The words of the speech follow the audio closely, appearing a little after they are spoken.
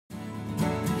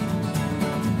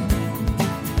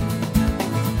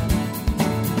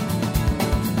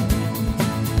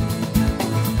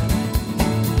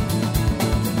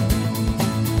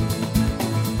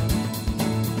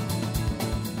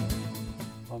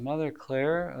Mother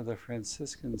Clare of the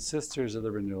Franciscan Sisters of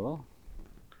the Renewal.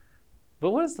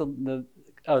 But what is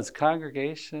it's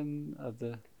congregation of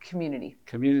the Community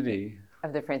community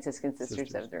of the Franciscan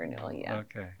Sisters of the Renewal, yeah.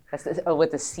 Okay. That's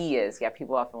what the C is. Yeah,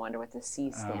 people often wonder what the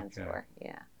C stands for.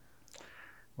 Yeah.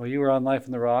 Well, you were on Life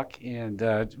in the Rock, and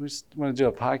we just want to do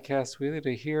a podcast with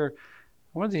you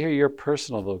I wanted to hear your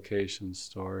personal vocation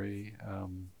story.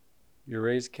 You're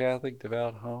raised Catholic,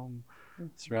 devout home,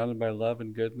 surrounded by love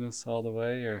and goodness all the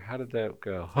way, or how did that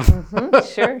go?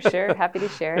 Sure. Happy to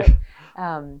share it.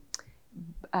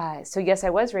 So yes, I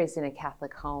was raised in a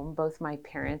Catholic home. Both my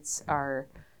parents are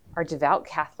devout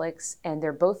Catholics, and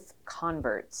they're both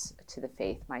converts to the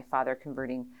faith. My father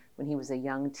converting when he was a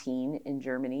young teen in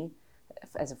Germany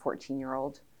as a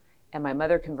 14-year-old, and my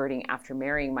mother converting after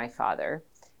marrying my father.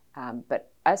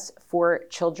 But us 4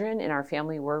 children in our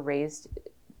family were raised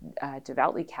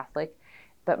devoutly Catholic.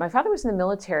 But my father was in the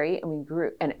military,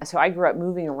 and so I grew up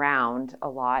moving around a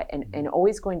lot and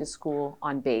always going to school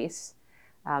on base.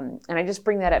 And I just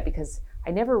bring that up because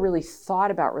I never really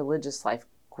thought about religious life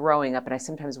growing up, and I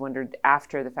sometimes wondered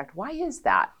after the fact, why is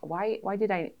that? Why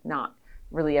did I not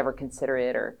really ever consider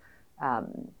it?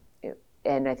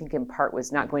 And I think in part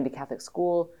was not going to Catholic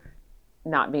school,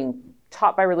 not being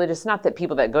taught by religious. Not that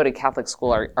people that go to Catholic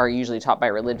school are usually taught by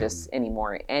religious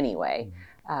anymore anyway.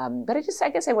 But I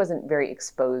guess I wasn't very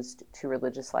exposed to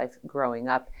religious life growing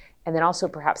up. And then also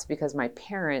perhaps because my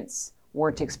parents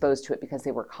weren't exposed to it because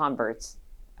they were converts.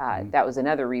 That was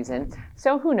another reason.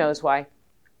 So who knows why?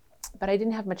 But I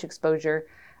didn't have much exposure.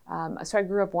 So I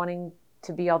grew up wanting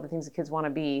to be all the things that kids want to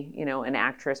be, an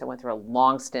actress. I went through a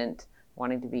long stint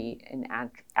wanting to be an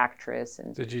actress.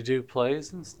 And did you do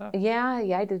plays and stuff? Yeah,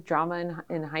 I did drama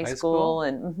in high school.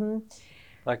 And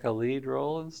like a lead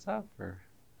role and stuff, or?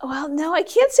 Well, no, I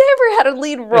can't say I ever had a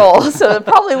lead role, so it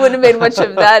probably wouldn't have made much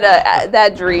of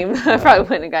that dream. I probably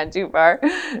wouldn't have gone too far.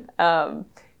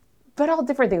 But all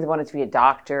different things. I wanted to be a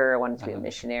doctor. I wanted to be a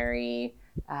missionary.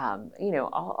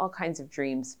 All kinds of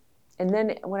dreams. And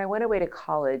then when I went away to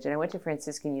college, and I went to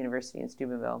Franciscan University in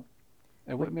Steubenville.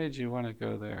 And what made you want to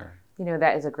go there?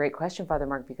 That is a great question, Father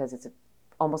Mark, because it's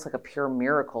almost like a pure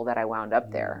miracle that I wound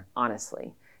up there,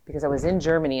 honestly. Because I was in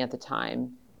Germany at the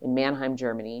time, in Mannheim,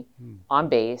 Germany, on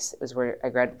base. It was where I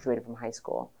graduated from high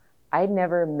school. I had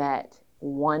never met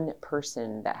one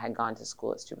person that had gone to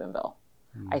school at Steubenville.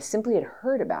 I simply had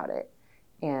heard about it.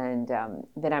 And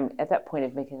then I'm at that point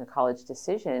of making a college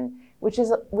decision, which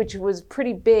was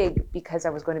pretty big because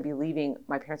I was going to be leaving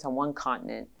my parents on one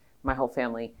continent, my whole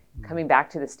family, coming back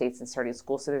to the States and starting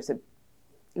school. So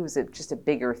it was just a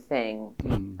bigger thing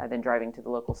than driving to the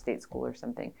local state school or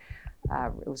something.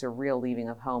 It was a real leaving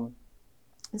of home.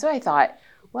 And so I thought,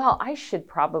 well, I should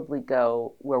probably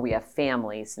go where we have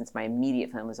family, since my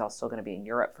immediate family is all still going to be in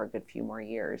Europe for a good few more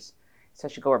years. So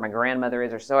I should go where my grandmother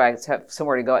is, or so I have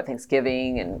somewhere to go at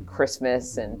Thanksgiving and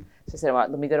Christmas. And so I said, well,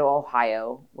 let me go to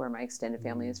Ohio, where my extended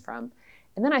family is from.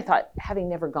 And then I thought, having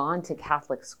never gone to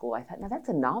Catholic school, I thought, now that's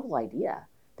a novel idea.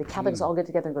 The Catholics all get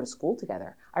together and go to school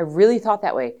together. I really thought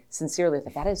that way, sincerely. I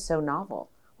thought, that is so novel.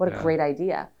 What a great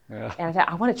idea. Yeah. And I thought,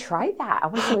 I want to try that. I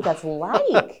want to see what that's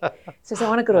like. So I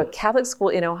want to go to a Catholic school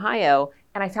in Ohio,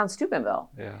 and I found Steubenville.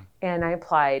 Yeah. And I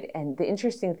applied. And the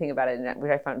interesting thing about it, and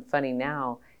what I found funny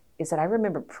now, is that I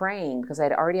remember praying, because I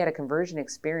had already had a conversion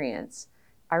experience.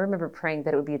 I remember praying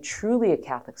that it would be truly a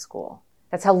Catholic school.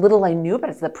 That's how little I knew about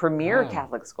it. It's the premier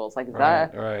Catholic school. It's like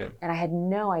right. And I had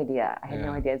no idea.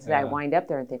 And so I wind up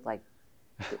there and think, like,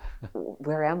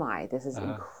 where am I? This is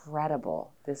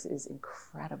incredible. This is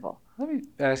incredible. Let me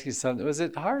ask you something. Was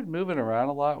it hard moving around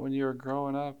a lot when you were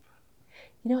growing up?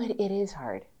 It is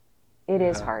hard. It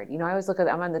is hard. I always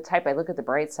I'm on the type, I look at the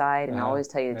bright side, and I always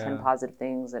tell you 10 positive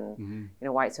things and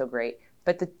why it's so great.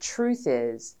 But the truth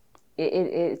is,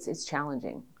 it's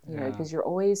challenging, because you're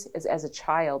always, as a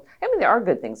child, there are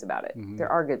good things about it. There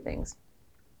are good things.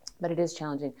 But it is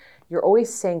challenging. You're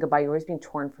always saying goodbye. You're always being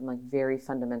torn from very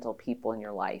fundamental people in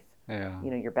your life. Yeah.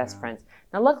 Your best friends.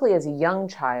 Now, luckily, as a young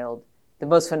child, the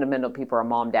most fundamental people are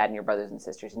mom, dad, and your brothers and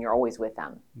sisters, and you're always with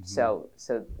them. So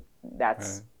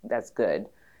that's good.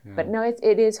 Yeah. But no,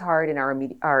 it is hard. And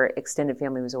our extended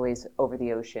family was always over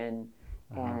the ocean,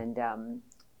 and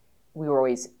we were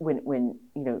always when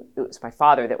it was my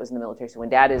father that was in the military. So when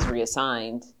Dad is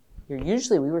reassigned,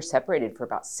 we were separated for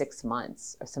about 6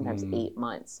 months, or sometimes 8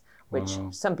 months. Which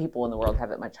some people in the world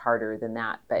have it much harder than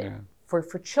that. But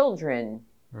for children,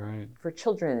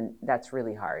 that's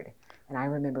really hard. And I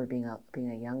remember being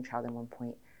a young child at one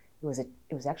point. It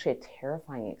was actually a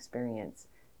terrifying experience,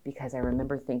 because I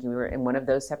remember thinking we were in one of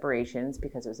those separations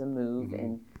because it was a move,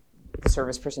 and the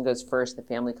service person goes first, the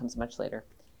family comes much later.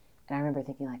 And I remember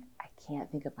thinking, like, I can't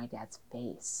think of my dad's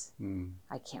face.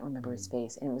 I can't remember his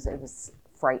face. And it was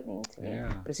frightening to me.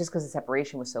 Yeah. But it's just because the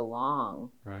separation was so long.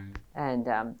 Right. And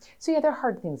so, yeah, there are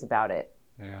hard things about it.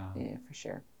 Yeah. Yeah, for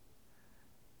sure.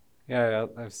 Yeah,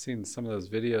 I've seen some of those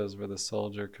videos where the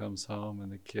soldier comes home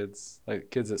and the kids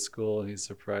at school, and he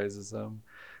surprises them.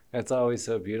 And it's always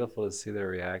so beautiful to see their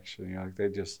reaction. You know, like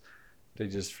they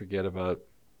just forget about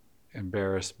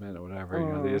embarrassment or whatever. You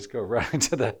know, they just go right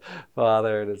to the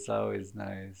father, and it's always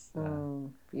nice.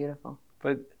 Beautiful.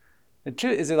 But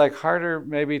is it like harder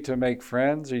maybe to make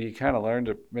friends, or you kind of learn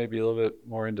to maybe a little bit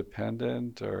more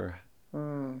independent, or I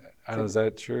don't know, is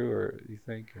that true, or you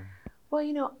think? Or? Well,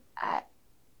 you know,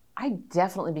 I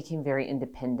definitely became very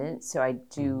independent, so I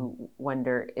do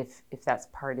wonder if that's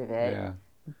part of it. Yeah.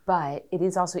 But it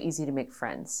is also easy to make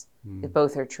friends. If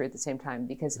both are true at the same time,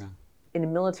 because in a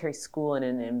military school and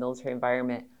in a military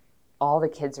environment, all the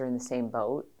kids are in the same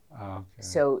boat. Oh, okay.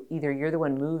 So either you're the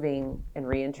one moving and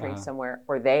re-entering somewhere,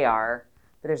 or they are.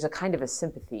 But there's a kind of a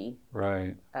sympathy.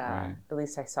 Right. Right. At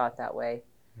least I saw it that way.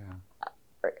 Yeah.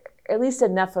 Or at least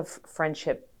enough of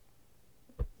friendship,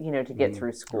 you know, to get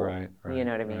through school. Right. You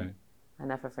know what I mean? Right.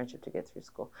 Enough of friendship to get through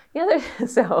school. Yeah.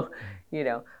 So, you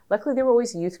know, luckily there were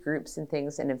always youth groups and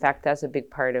things. And in fact, that's a big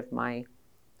part of my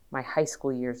high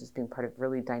school years, was being part of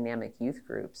really dynamic youth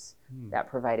groups that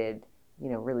provided, you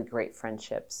know, really great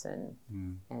friendships and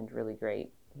really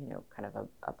great, you know, kind of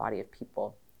a body of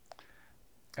people.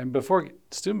 And before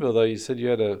Steubenville, though, you said you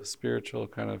had a spiritual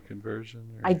kind of conversion?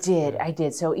 Or? I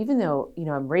did. So even though, you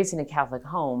know, I'm raised in a Catholic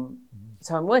home,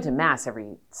 so I went to Mass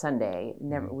every Sunday.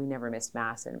 We never missed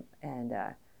Mass, and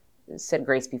said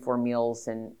grace before meals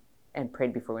and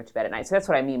prayed before we went to bed at night. So that's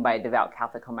what I mean by a devout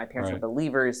Catholic home. My parents were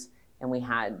believers, and we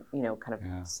had, you know, kind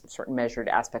of certain measured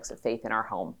aspects of faith in our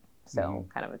home. So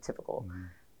kind of a typical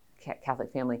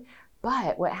Catholic family.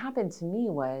 But what happened to me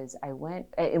was I went,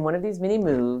 in one of these mini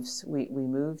moves, we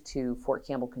moved to Fort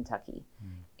Campbell, Kentucky.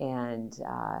 And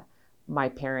my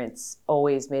parents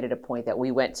always made it a point that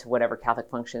we went to whatever Catholic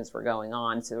functions were going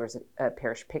on. So there was a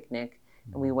parish picnic,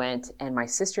 and we went, and my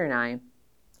sister and I,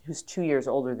 who's 2 years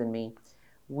older than me,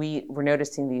 we were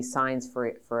noticing these signs for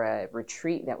a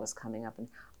retreat that was coming up. And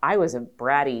I was a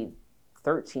bratty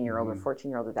 13-year-old or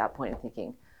 14-year-old at that point, and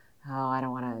thinking, oh, I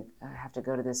don't want to have to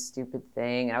go to this stupid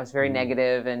thing. And I was very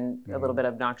negative and a little bit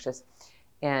obnoxious.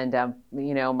 And,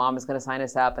 you know, mom is going to sign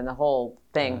us up and the whole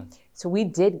thing. So we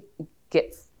did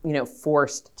get, you know,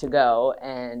 forced to go.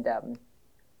 And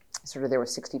sort of there were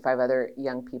 65 other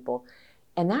young people.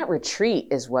 And that retreat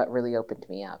is what really opened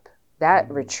me up.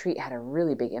 That retreat had a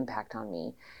really big impact on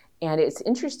me. And it's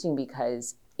interesting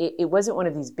because it wasn't one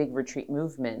of these big retreat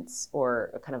movements or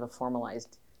a kind of a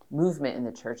formalized movement in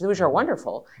the church, which are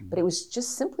wonderful, but it was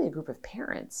just simply a group of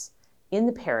parents in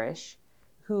the parish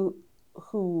who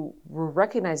were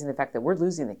recognizing the fact that we're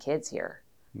losing the kids here.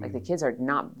 Like the kids are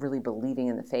not really believing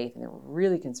in the faith, and they're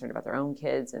really concerned about their own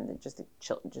kids and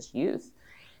just youth.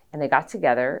 And they got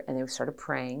together and they started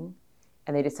praying,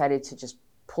 and they decided to just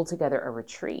pull together a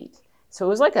retreat. So it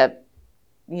was like a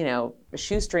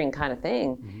shoestring kind of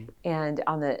thing. And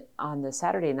on the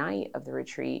Saturday night of the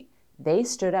retreat, they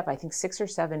stood up. I think 6 or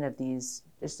 7 of these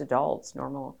just adults,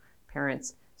 normal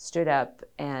parents, stood up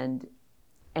and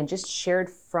just shared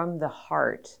from the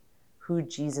heart who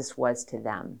Jesus was to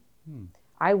them.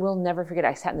 I will never forget.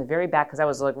 I sat in the very back because I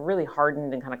was like really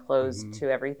hardened and kind of closed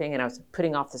to everything, and I was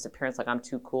putting off this appearance like I'm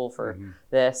too cool for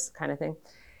this kind of thing.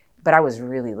 But I was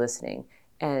really listening,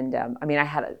 and I mean,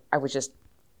 I was just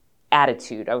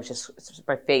attitude.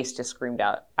 My face just screamed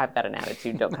out, "I've got an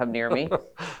attitude. Don't come near me."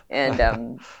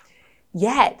 And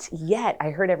yet I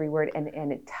heard every word,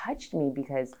 and it touched me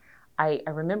because I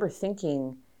remember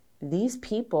thinking, these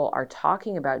people are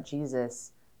talking about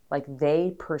Jesus like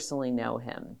they personally know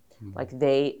him, like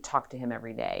they talk to him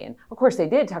every day. And of course they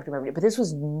did talk to him every day, but this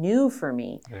was new for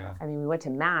me. I mean, we went to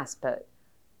Mass, but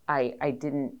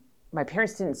my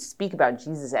parents didn't speak about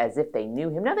Jesus as if they knew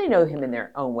him. Now they know him in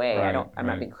their own way. I'm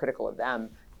not being critical of them.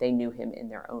 They knew him in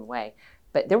their own way,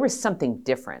 but there was something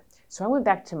different. So I went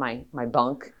back to my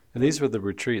bunk. And these were the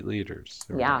retreat leaders?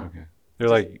 Yeah. Okay. They're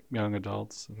like young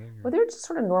adults? I think, or? Well, they're just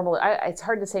sort of normal. It's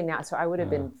hard to say now. So I would have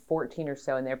been 14 or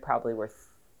so, and they probably were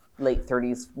late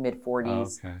 30s, mid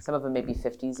 40s. Oh, okay. Some of them maybe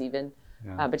 50s even.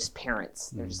 But just parents.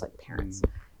 They're just like parents.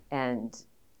 And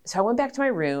so I went back to my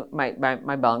room,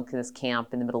 my bunk in this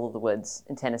camp in the middle of the woods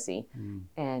in Tennessee.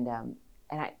 And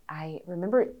I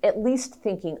remember at least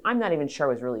thinking, I'm not even sure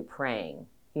I was really praying,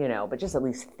 but just at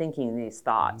least thinking these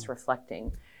thoughts,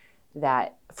 reflecting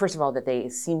that, first of all, that they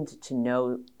seemed to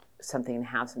know something and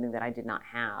have something that I did not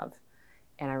have.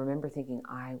 And I remember thinking,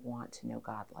 I want to know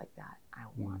God like that. I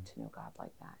want to know God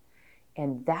like that.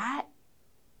 And that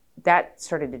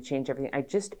started to change everything.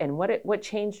 What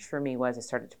changed for me was I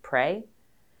started to pray,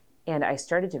 and I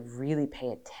started to really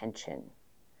pay attention.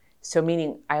 So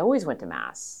meaning I always went to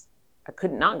Mass. I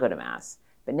could not go to Mass,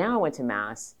 but now I went to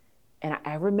Mass, and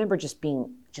I remember just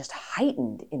being just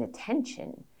heightened in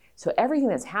attention. So everything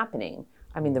that's happening,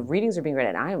 I mean, the readings are being read,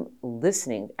 and I am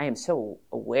listening. I am so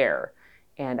aware.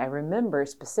 And I remember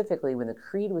specifically when the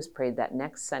Creed was prayed that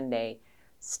next Sunday,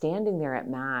 standing there at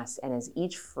Mass, and as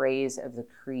each phrase of the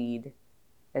Creed,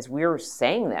 as we were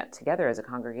saying that together as a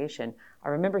congregation, I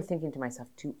remember thinking to myself,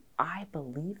 do I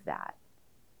believe that?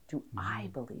 Do I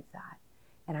believe that?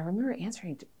 And I remember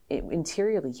answering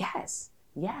interiorly, yes.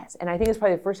 And I think it's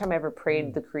probably the first time I ever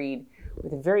prayed the Creed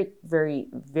with a very, very,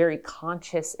 very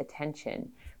conscious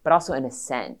attention, but also an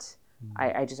assent.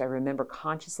 I remember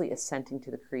consciously assenting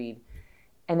to the Creed.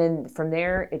 And then from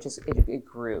there, it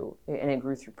grew. And it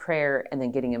grew through prayer, and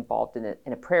then getting involved in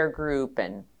a prayer group,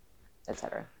 and et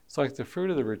cetera. So like the fruit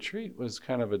of the retreat was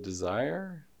kind of a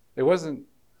desire? It wasn't,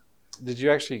 did you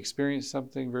actually experience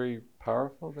something very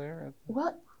powerful there?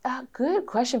 Well, good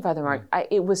question, Father Mark.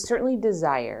 It was certainly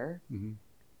desire.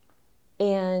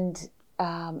 And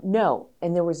no,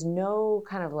 and there was no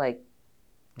kind of like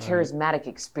charismatic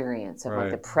experience of like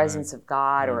the presence of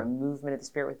God or a movement of the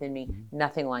Spirit within me.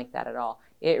 Nothing like that at all.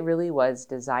 It really was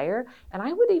desire. And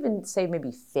I would even say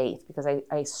maybe faith, because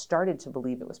I started to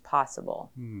believe it was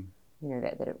possible. You know,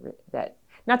 that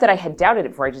not that I had doubted it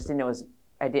before, I just didn't know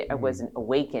I wasn't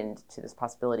awakened to this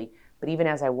possibility. But even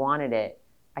as I wanted it,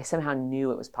 I somehow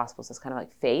knew it was possible. So it's kind of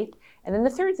like faith. And then the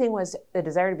third thing was the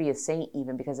desire to be a saint,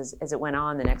 even because as it went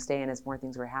on the next day and as more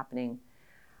things were happening,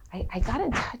 I got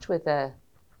in touch with a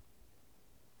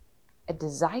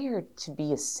desire to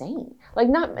be a saint, like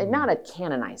not a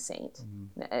canonized saint,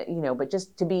 you know, but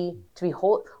just to be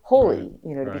holy,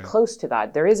 you know, to be close to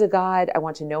God. There is a God. I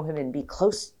want to know Him and be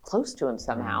close to Him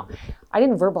somehow. I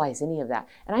didn't verbalize any of that,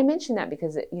 and I mention that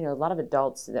because you know a lot of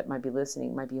adults that might be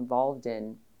listening might be involved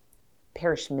in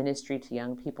parish ministry to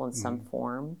young people in some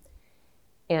form.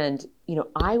 And you know,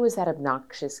 I was that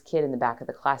obnoxious kid in the back of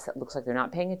the class that looks like they're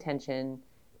not paying attention,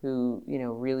 who you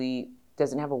know really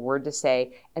doesn't have a word to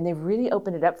say, and they really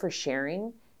opened it up for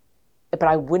sharing, but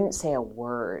I wouldn't say a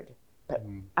word. But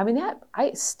I mean,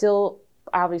 I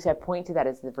point to that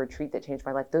as the retreat that changed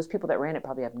my life. Those people that ran it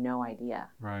probably have no idea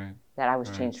that I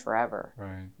was changed forever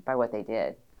by what they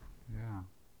did. Yeah.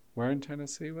 Where in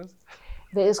Tennessee was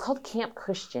it? It was called Camp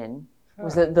Christian.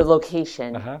 Was the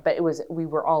location, but we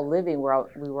were all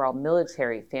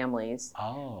military families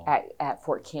at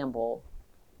Fort Campbell,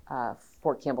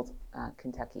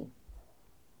 Kentucky.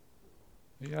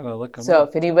 You gotta look them so up.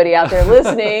 If anybody out there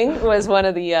listening was one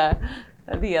of the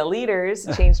leaders,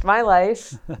 changed my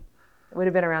life. It would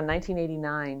have been around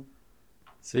 1989.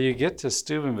 So you get to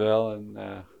Steubenville,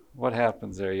 and what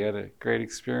happens there? You had a great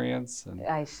experience.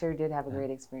 I sure did have a great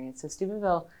experience. So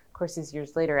Steubenville, of course, is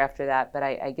years later after that. But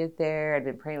I get there. I'd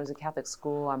been praying. It was a Catholic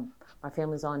school. My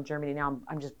family's all in Germany now.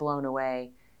 I'm just blown away.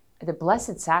 The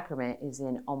Blessed Sacrament is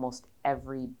in almost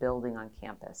every building on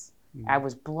campus. I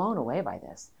was blown away by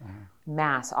this.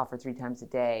 Mass offered 3 times a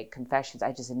day, confessions.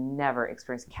 I just had never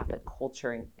experienced Catholic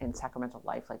culture and sacramental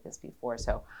life like this before.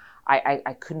 So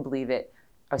I couldn't believe it.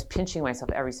 I was pinching myself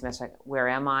every semester, like, where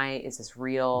am I? Is this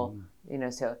real? You know,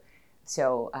 so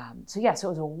it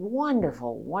was a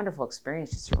wonderful, wonderful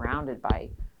experience, just surrounded by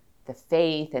the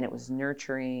faith, and it was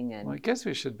nurturing. And well, I guess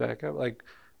we should back up. Like,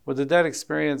 well, did that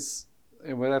experience,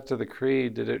 and after the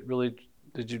Creed,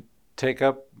 did you take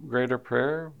up greater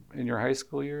prayer in your high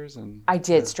school years? And I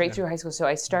did, straight through high school. So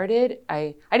I started,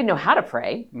 I didn't know how to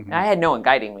pray. I had no one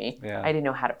guiding me. I didn't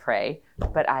know how to pray.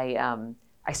 But I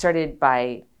started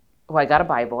I got a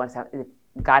Bible. I thought, if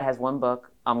God has one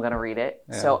book, I'm going to read it.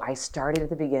 So I started at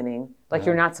the beginning, like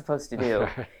you're not supposed to do,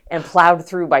 and plowed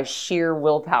through by sheer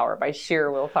willpower.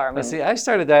 I mean, see, I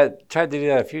tried to do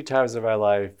that a few times in my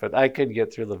life, but I couldn't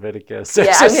get through Leviticus.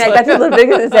 Yeah, I mean, I got through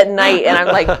Leviticus at night, and I'm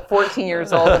like 14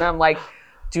 years old, and I'm like,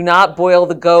 do not boil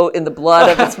the goat in the blood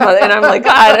of its mother. And I'm like,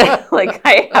 God, like,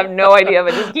 I have no idea,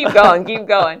 but just keep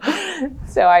going.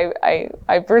 So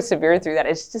I persevered through that.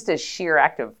 It's just a sheer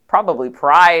act of probably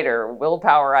pride or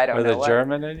willpower. I don't know. Or the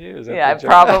German in you? Is that yeah,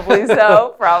 probably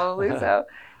so.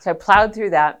 So I plowed through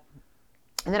that.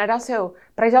 And then I also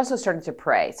started to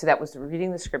pray. So that was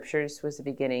reading the scriptures was the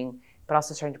beginning, but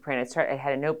also starting to pray. And I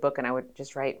had a notebook, and I would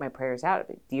just write my prayers out.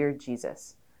 Dear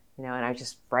Jesus. You know, and I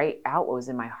just write out what was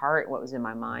in my heart, what was in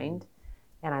my mind.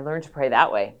 And I learned to pray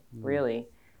that way, really.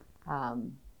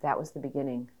 That was the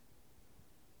beginning.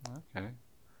 Okay.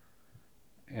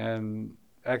 And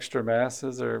extra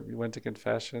masses, or you went to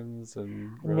confessions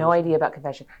and No rosary? idea about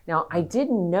confession. Now, I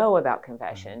didn't know about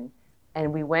confession,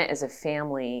 and we went as a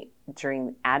family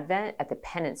during Advent at the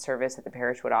penance service that the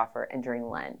parish would offer, and during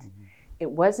Lent. It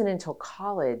wasn't until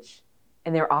college,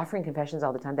 and they were offering confessions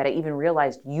all the time, that I even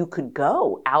realized you could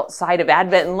go outside of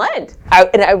Advent and Lent.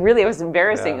 It was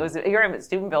embarrassing. Yeah. It was, here I'm at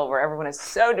Steubenville, where everyone is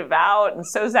so devout and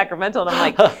so sacramental, and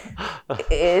I'm like,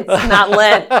 it's not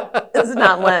Lent. It's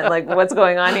not Lent. Like, what's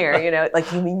going on here?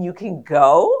 Like, you mean you can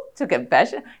go to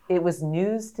confession? It was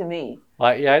news to me.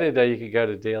 Well, yeah, I didn't know you could go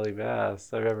to daily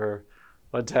mass. I remember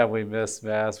one time we missed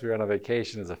mass. We were on a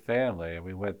vacation as a family, and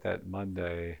we went that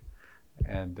Monday.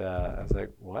 And I was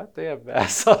like, "What? They have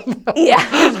mass on?" Yeah,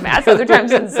 there's mass other times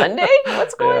than Sunday.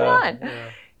 What's going on? Yeah.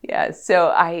 Yeah, so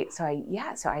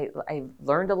I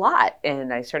learned a lot,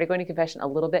 and I started going to confession a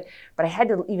little bit, but I had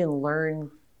to even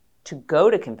learn to go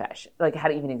to confession, like how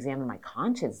to even examine my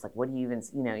conscience. Like, what do you even,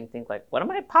 you think like, what am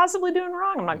I possibly doing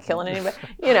wrong? I'm not killing anybody,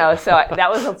 so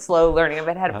that was a slow learning.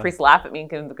 I had a priest laugh at me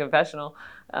in the confessional.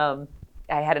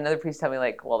 I had another priest tell me,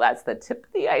 like, well, that's the tip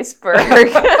of the iceberg.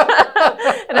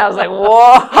 And I was like,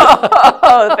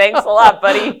 whoa, thanks a lot,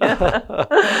 buddy.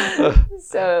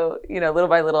 So, little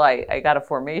by little, I got a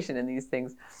formation in these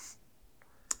things.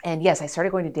 And yes, I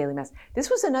started going to daily mass. This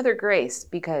was another grace,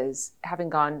 because having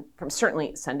gone from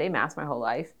certainly Sunday mass my whole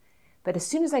life, but as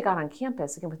soon as I got on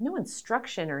campus, again, with no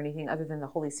instruction or anything other than the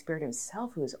Holy Spirit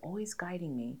himself, who was always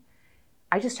guiding me,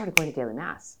 I just started going to daily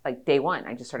mass. Like day one,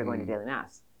 I just started going to daily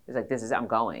mass. It was like, I'm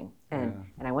going. And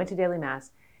I went to daily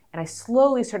mass, and I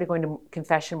slowly started going to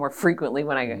confession more frequently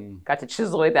when I got to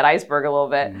chisel away that iceberg a little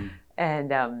bit.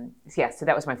 And so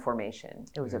that was my formation.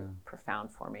 It was a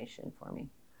profound formation for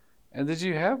me. And did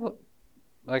you have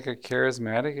like a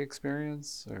charismatic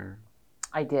experience, or?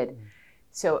 I did.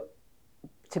 So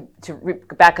to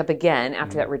back up again,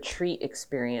 after that retreat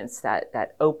experience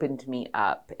that opened me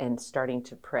up and starting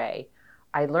to pray,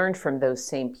 I learned from those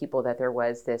same people that there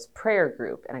was this prayer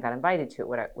group, and I got invited to it.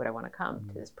 Would I want to come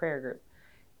to this prayer group?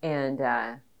 And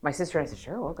my sister and I said,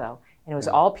 sure, we'll go. And it was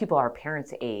all people our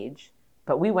parents' age,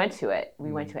 but we went to it.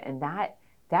 And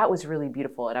that was really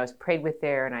beautiful. And I was prayed with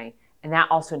there, and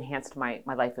that also enhanced my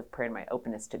life of prayer and my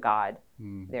openness to God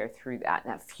there through that.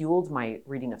 And that fueled my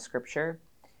reading of Scripture.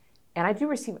 And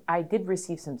I did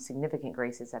receive some significant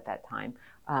graces at that time.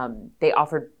 They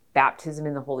offered baptism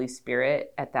in the Holy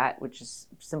Spirit at that, which is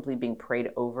simply being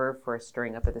prayed over for a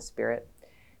stirring up of the Spirit,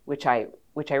 which I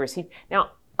received.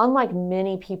 Now, unlike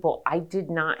many people, I did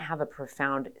not have a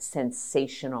profound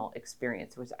sensational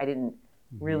experience. I didn't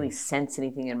really sense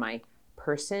anything in my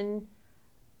person,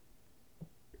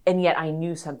 and yet I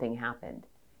knew something happened.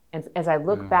 And as I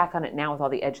look back on it now with all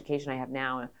the education I have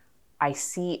now, I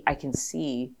can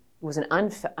see it was an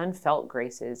unfelt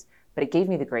graces, but it gave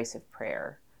me the grace of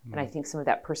prayer. And I think some of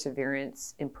that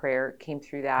perseverance in prayer came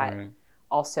through that. Right.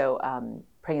 Also,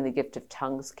 praying in the gift of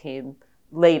tongues came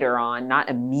later on, not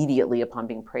immediately upon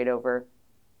being prayed over.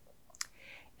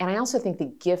 And I also think the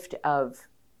gift of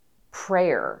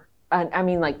prayer, I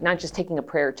mean, like not just taking a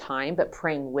prayer time, but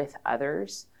praying with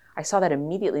others. I saw that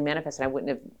immediately manifest,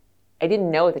 and I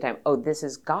didn't know at the time, oh, this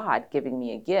is God giving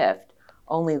me a gift.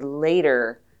 Only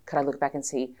later could I look back and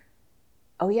see,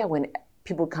 oh yeah, when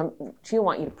people come to you,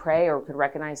 want you to pray, or could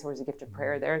recognize there was a gift of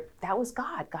prayer there, that was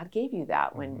God. God gave you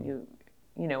that when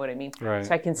you know what I mean? Right,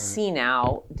 so I can see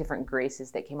now different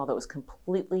graces that came, although it was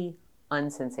completely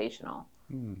unsensational.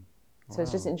 Wow. So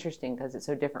it's just interesting because it's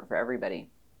so different for everybody.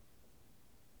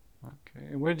 Okay.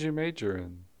 And what did you major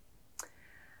in?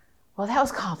 Well, that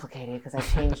was complicated because I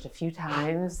changed a few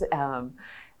times.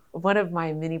 One of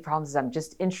my many problems is I'm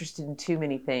just interested in too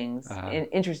many things, and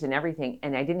interested in everything,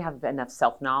 and I didn't have enough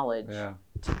self-knowledge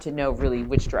to know really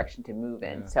which direction to move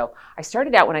in. So I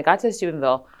started out, when I got to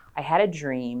Steubenville, I had a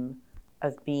dream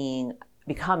of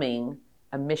becoming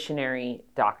a missionary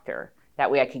doctor. That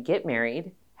way I could get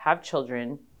married, have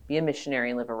children, be a missionary,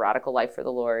 and live a radical life for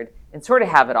the Lord, and sort of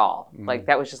have it all. Like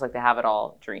that was just like the have it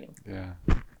all dream. Yeah.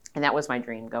 And that was my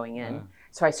dream going in.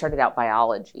 So I started out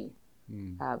biology.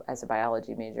 As a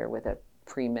biology major with a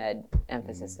pre-med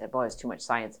emphasis. Boy, it was too much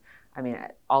science. I mean,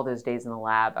 all those days in the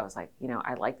lab, I was like,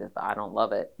 I like this, but I don't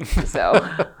love it. So,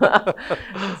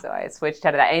 so I switched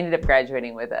out of that. I ended up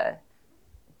graduating with a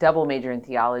double major in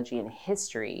theology and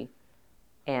history,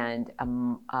 and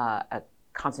a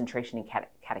concentration in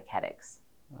catechetics.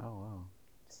 Oh, wow.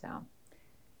 So,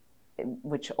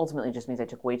 which ultimately just means I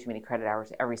took way too many credit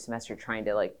hours every semester trying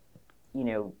to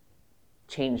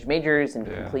change majors and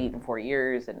complete in 4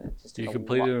 years, and it's just you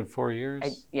completed in 4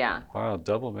 years. Yeah. Wow,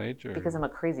 double major. Because I'm a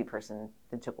crazy person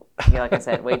that took, like I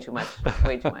said, way too much.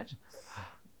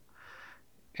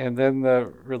 And then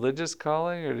the religious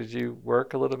calling, or did you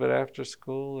work a little bit after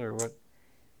school, or what?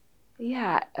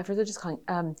 Yeah, a religious calling.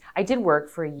 I did work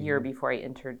for a year Mhm. before I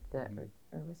entered or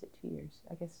was it 2 years?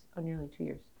 I guess, nearly 2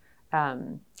 years.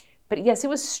 But yes, it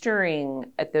was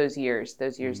stirring at those years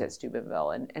at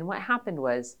Steubenville. And what happened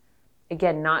was,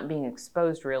 again, not being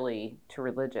exposed really to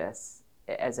religious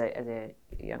as a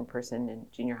young person in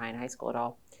junior high and high school at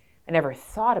all. I never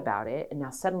thought about it. And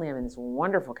now suddenly I'm in this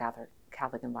wonderful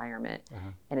Catholic environment,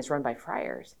 and it's run by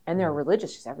friars, and there are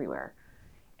religious just everywhere.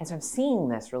 And so I'm seeing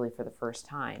this really for the first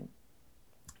time.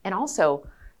 And also,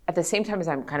 at the same time as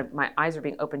I'm my eyes are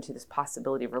being open to this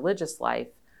possibility of religious life,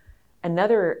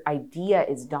 another idea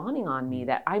is dawning on me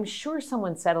that I'm sure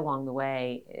someone said along the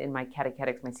way in my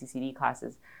catechetics, my CCD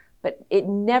classes, but it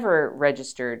never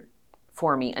registered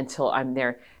for me until I'm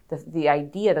there. The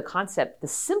idea, the concept, the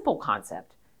simple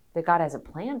concept that God has a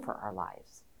plan for our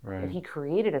lives, that He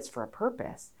created us for a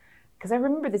purpose. Because I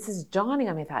remember this is dawning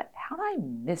on me. I thought, how did I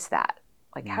miss that?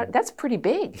 Like, that's pretty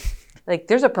big. Like,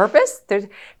 there's a purpose.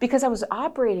 Because I was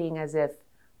operating as if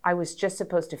I was just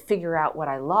supposed to figure out what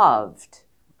I loved.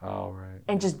 Oh, right.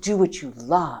 And just do what you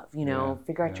love,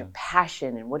 figure out your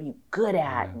passion and what are you good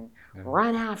at and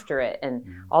run after it. And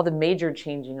all the major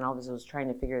changing and all this, I was trying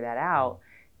to figure that out.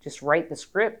 Just write the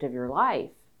script of your life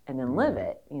and then live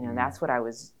it. That's what I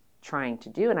was trying to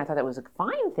do. And I thought that was a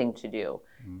fine thing to do.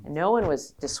 And no one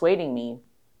was dissuading me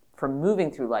from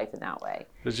moving through life in that way.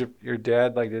 Does your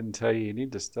dad didn't tell you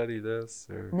need to study this?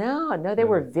 Or? No, they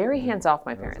were very hands-off,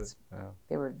 my parents.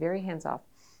 They were very hands-off.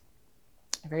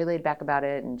 Very laid back about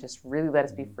it and just really let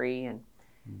us be free. And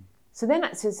so then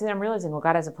I'm realizing, well,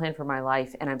 God has a plan for my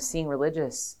life, and I'm seeing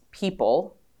religious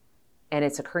people, and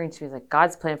it's occurring to me like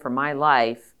God's plan for my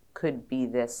life could be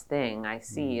this thing I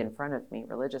see in front of me,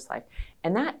 religious life.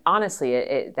 And that,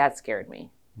 honestly, that scared me.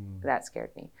 That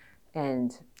scared me.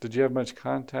 And did you have much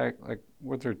contact,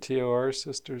 were there TOR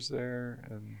sisters there?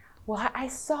 Well, I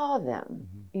saw them,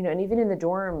 and even in the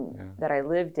dorm that I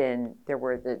lived in, there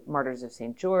were the Martyrs of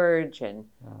St. George and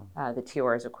the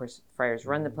TORs, of course, friars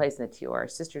run the place, and the TOR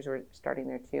sisters were starting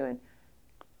there too.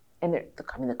 And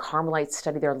the Carmelites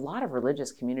study. There are a lot of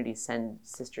religious communities send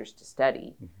sisters to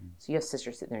study. So you have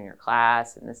sisters sitting there in your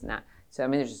class and this and that. So,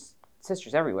 there's just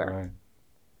sisters everywhere,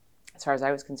 as far as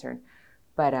I was concerned.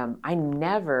 But I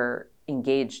never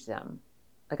engaged them.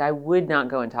 Like, I would not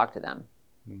go and talk to them.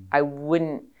 I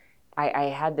wouldn't. I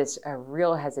had this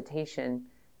real hesitation,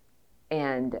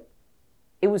 and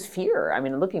it was fear.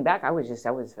 Looking back, I was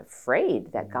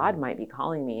afraid that God might be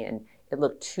calling me, and it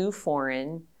looked too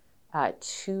foreign,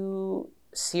 too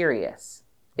serious.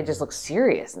 It just looked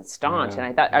serious and staunch, and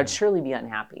I thought I'd surely be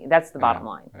unhappy. That's the bottom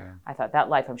line. I thought that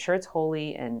life, I'm sure it's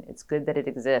holy, and it's good that it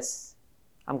exists.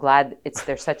 I'm glad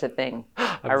there's such a thing.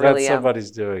 I'm glad somebody's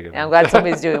doing it. I'm glad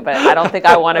somebody's doing it, but I don't think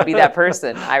I want to be that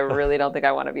person. I really don't think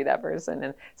I want to be that person.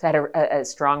 And so I had a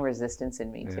strong resistance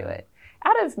in me to it,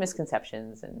 out of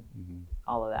misconceptions and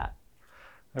all of that.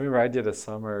 I remember I did a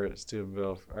summer at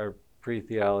Steubenville. Our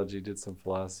pre-theology did some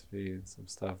philosophy and some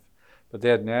stuff. But they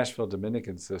had Nashville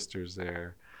Dominican sisters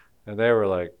there, and they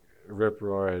were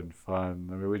rip-roaring fun.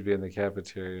 We'd be in the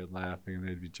cafeteria laughing, and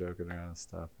they'd be joking around and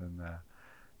stuff.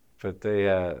 But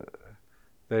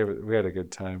we had a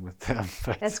good time with them.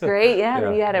 That's great.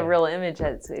 Yeah, you had a real image.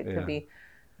 It could be.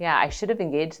 Yeah, I should have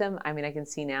engaged them. I can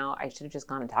see now I should have just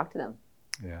gone and talked to them.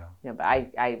 Yeah.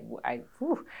 But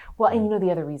well, and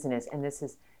the other reason is, and this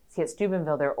is, see, at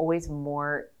Steubenville, there are always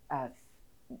more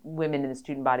women in the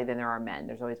student body than there are men.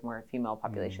 There's always more female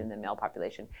population than male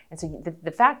population. And so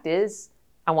the fact is,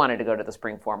 I wanted to go to the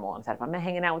spring formal, and said, if I'm not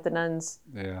hanging out with the nuns,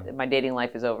 my dating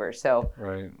life is over. So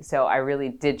I really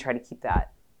did try to keep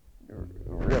that.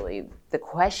 Really, the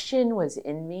question was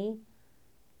in me,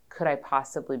 could I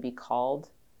possibly be called?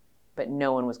 But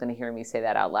no one was going to hear me say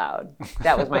that out loud.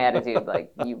 That was my attitude.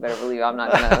 You better believe I'm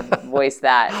not going to voice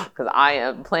that, because I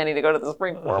am planning to go to the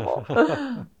spring formal.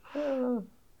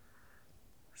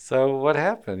 So what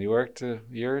happened? You worked a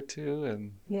year or two,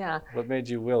 and what made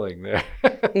you willing there?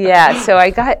 So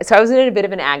I was in a bit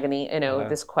of an agony,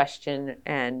 this question,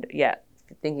 and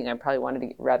thinking I probably wanted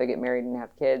to rather get married and have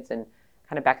kids, and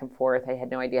kind of back and forth. I had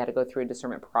no idea how to go through a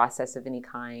discernment process of any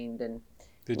kind. And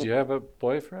did you have a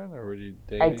boyfriend, or were you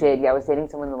dating? I did. I was dating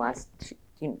someone in the last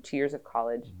 2 years of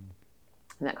college,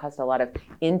 and that caused a lot of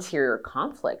interior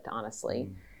conflict, honestly.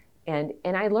 And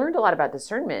I learned a lot about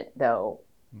discernment, though,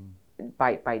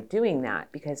 by doing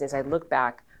that, because as I look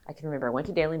back, I can remember I went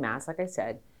to daily mass, like I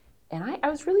said, and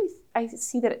I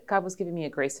see that God was giving me a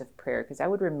grace of prayer, because I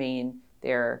would remain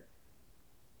there,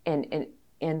 and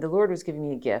the Lord was giving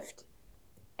me a gift,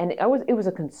 and it was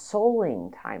a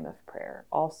consoling time of prayer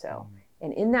also.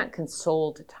 And in that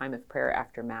consoled time of prayer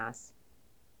after Mass,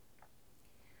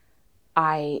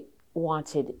 I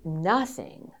wanted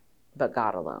nothing but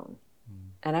God alone.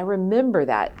 And I remember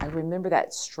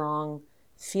that strong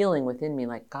feeling within me,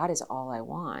 like God is all I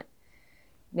want.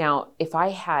 Now, if I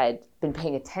had been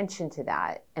paying attention to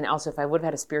that, and also if I would have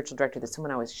had a spiritual director, that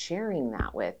someone I was sharing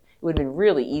that with, it would have been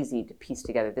really easy to piece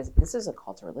together, this is a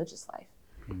call to religious life.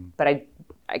 But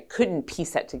I couldn't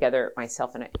piece that together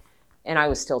myself, and I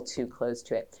was still too close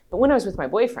to it. But when I was with my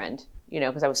boyfriend,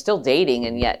 because I was still dating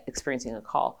and yet experiencing a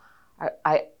call,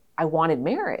 I wanted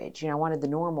marriage. I wanted the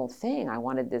normal thing. I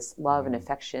wanted this love and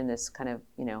affection, this kind of,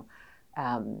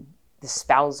 the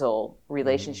spousal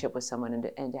relationship with someone,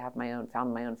 and to have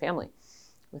found my own family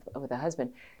with a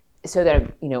husband. So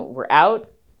that, we're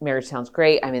out, marriage sounds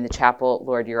great. I'm in the chapel,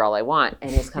 Lord, you're all I want.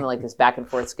 And it's kind of like this back and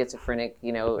forth schizophrenic,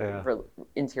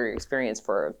 interior experience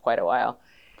for quite a while.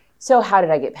 So how did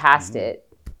I get past it?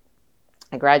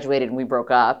 I graduated and we broke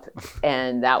up,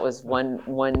 and that was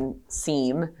one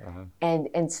seam,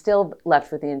 and still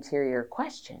left with the interior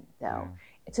question, though,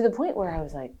 to the point where I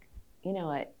was like, you know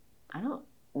what, I don't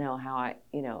know how I,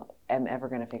 am ever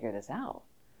going to figure this out.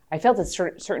 I felt a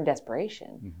certain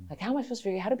desperation, like, how am I supposed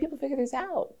to how do people figure this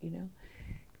out,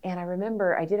 And I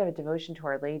remember I did have a devotion to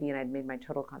Our Lady, and I'd made my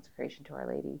total consecration to Our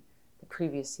Lady the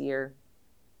previous year.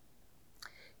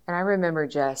 And I remember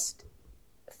just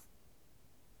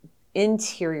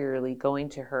interiorly going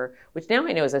to her, which now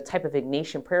I know is a type of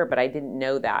Ignatian prayer, but I didn't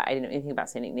know that. I didn't know anything about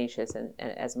St. Ignatius and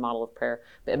as a model of prayer,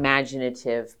 but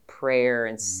imaginative prayer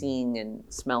and seeing and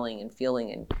smelling and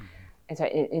feeling. And so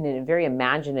in a very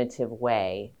imaginative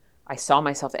way, I saw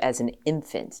myself as an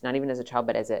infant, not even as a child,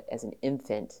 but as an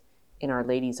infant in Our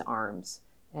Lady's arms.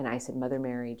 And I said, Mother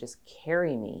Mary, just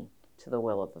carry me to the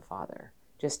will of the Father.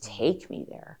 Just take me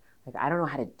there. Like, I don't know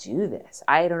how to do this.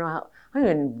 I don't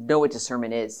even know what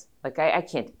discernment is. Like, I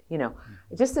can't,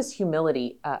 just this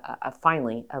humility,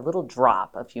 finally, a little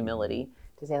drop of humility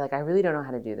to say, like, I really don't know how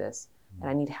to do this, and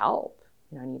I need help.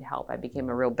 I need help. I became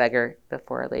a real beggar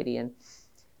before Our Lady, and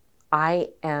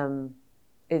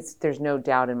there's no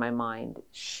doubt in my mind,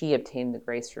 she obtained the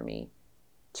grace for me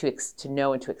to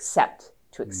know and to accept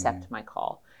my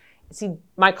call. See,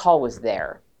 my call was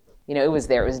there. It was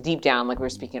there. It was deep down, like we were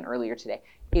speaking earlier today.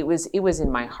 It was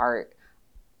in my heart,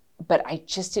 but I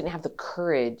just didn't have the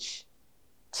courage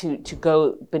to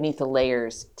go beneath the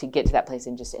layers to get to that place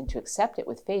and to accept it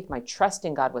with faith. My trust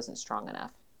in God wasn't strong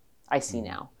enough. I see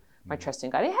now. My trust in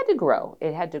God, it had to grow.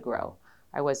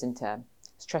 I wasn't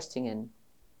trusting in.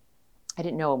 I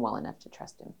didn't know Him well enough to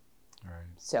trust Him.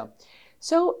 Right.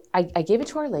 So I gave it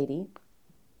to Our Lady,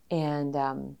 and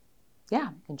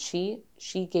and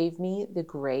she gave me the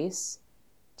grace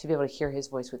to be able to hear His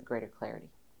voice with greater clarity.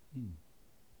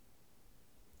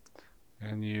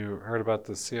 And you heard about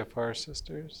the CFR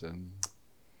Sisters?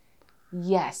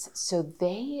 Yes. So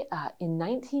they, in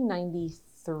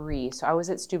 1993, so I was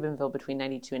at Steubenville between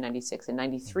 92 and 96. And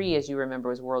 93, as you remember,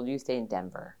 was World Youth Day in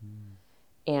Denver.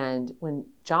 And when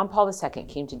John Paul II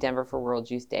came to Denver for World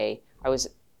Youth Day, it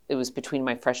was between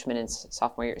my freshman and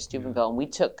sophomore year at Steubenville, and we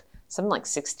took something like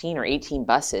 16 or 18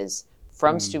 buses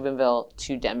from Steubenville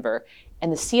to Denver.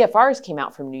 And the CFRs came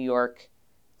out from New York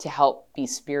to help be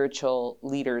spiritual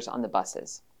leaders on the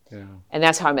buses. Yeah. And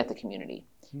that's how I met the community.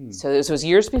 So this was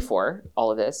years before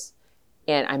all of this.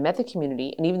 And I met the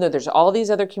community. And even though there's all these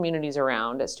other communities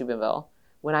around at Steubenville,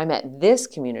 when I met this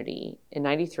community in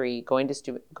 93, going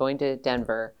to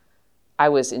Denver, I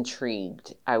was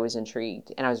intrigued.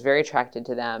 And I was very attracted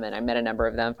to them. And I met a number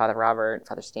of them, Father Robert,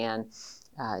 Father Stan,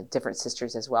 different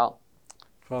sisters as well.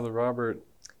 Father Robert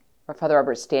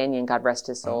Stanion, God rest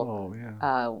his soul. Oh,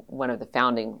 yeah. One of the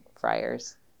founding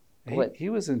friars. He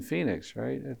was in Phoenix,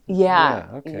 right? Yeah.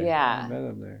 Okay. Yeah. I met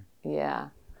him there. Yeah.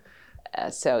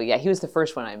 He was the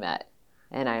first one I met.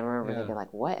 And I remember thinking,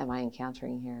 like, what am I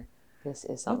encountering here? This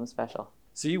is something special.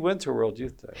 So you went to World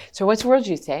Youth Day. So what's World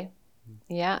Youth Day?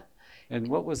 Yeah. And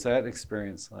what was that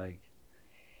experience like?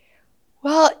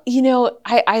 Well,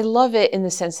 I love it in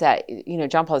the sense that,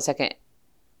 John Paul II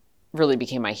really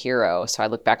became my hero. So I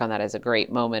look back on that as a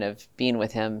great moment of being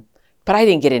with him. But I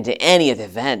didn't get into any of the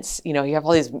events. You have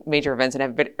all these major events, and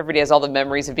everybody has all the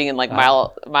memories of being in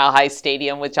Mile High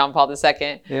Stadium with John Paul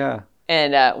II. Yeah.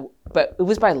 And but it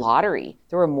was by lottery.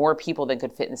 There were more people than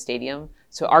could fit in the stadium.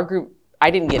 So our group, I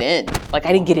didn't get in. I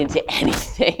didn't get into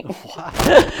anything.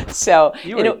 Wow. So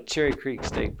you were at Cherry Creek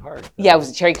State Park. Yeah, it was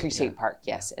at Cherry Creek State Park.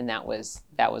 Yes, and that was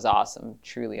awesome,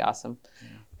 truly awesome. Yeah.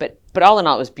 But all in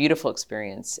all, it was a beautiful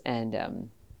experience,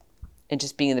 and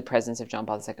just being in the presence of John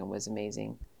Paul II was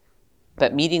amazing.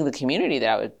 But meeting the community that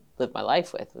I would live my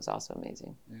life with was also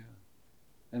amazing.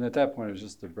 Yeah. And at that point, it was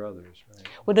just the brothers, right?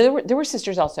 Well, there were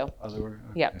sisters also. Oh, there were?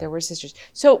 Okay. Yeah, there were sisters.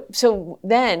 So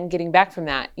then getting back from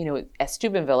that, at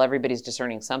Steubenville, everybody's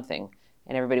discerning something,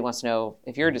 and everybody wants to know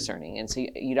if you're discerning. And so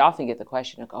you'd often get the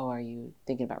question, like, oh, are you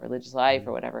thinking about religious life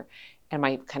or whatever? And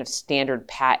my kind of standard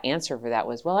pat answer for that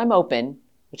was, well, I'm open,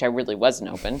 which I really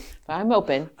wasn't open, but I'm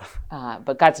open.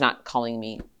 But God's not calling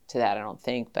me to that, I don't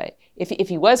think. But if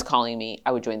he was calling me,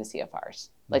 I would join the CFRs.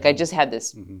 Like I just had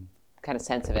this kind of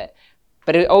sense of it.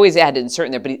 But it always had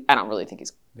uncertain there, but I don't really think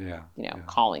he's,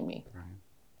 calling me. Right.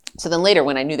 So then later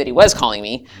when I knew that he was calling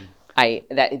me,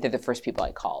 they're the first people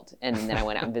I called. And then I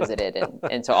went out and visited.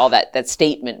 And so all that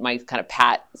statement, my kind of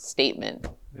pat statement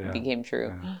became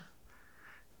true. Yeah.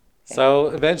 So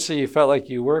eventually you felt like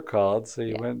you were called. So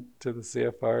you went to the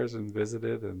CFRs and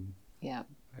visited and. Yeah.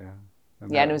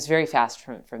 Yeah. And it was very fast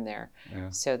from there. Yeah.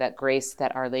 So that grace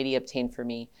that Our Lady obtained for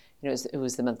me, it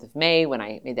was the month of May when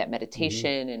I made that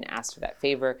meditation and asked for that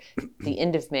favor. The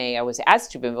end of May, I was at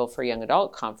Steubenville for a young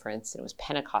adult conference, and it was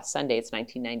Pentecost Sunday. It's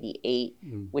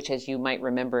 1998, which, as you might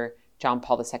remember, John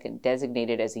Paul II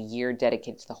designated as a year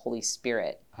dedicated to the Holy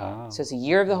Spirit. Oh. So it's a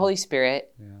year of the Holy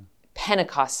Spirit,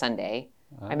 Pentecost Sunday.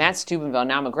 I'm at Steubenville.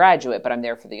 Now I'm a graduate, but I'm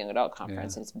there for the young adult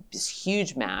conference. And it's this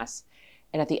huge Mass.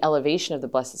 And at the elevation of the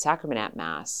Blessed Sacrament at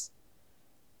Mass,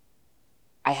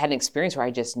 I had an experience where I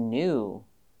just knew.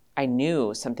 I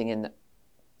knew something in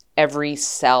every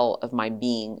cell of my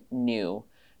being knew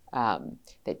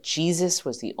that Jesus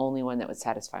was the only one that would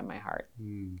satisfy my heart,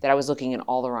 that I was looking in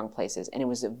all the wrong places. And it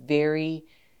was a very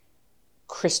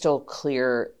crystal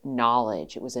clear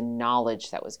knowledge. It was a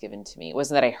knowledge that was given to me. It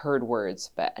wasn't that I heard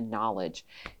words, but a knowledge.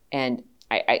 And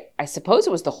I suppose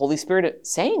it was the Holy Spirit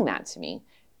saying that to me,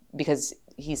 because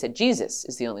he said, Jesus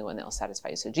is the only one that will satisfy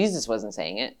you. So Jesus wasn't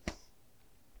saying it.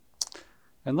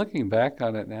 And looking back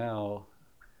on it now,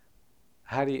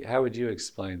 how would you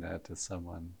explain that to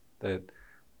someone, that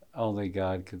only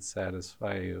God could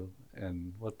satisfy you,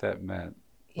 and what that meant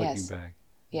looking back?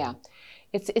 Yeah.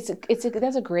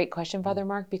 That's a great question, Father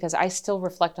Mark, because I still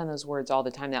reflect on those words all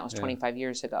the time. That was 25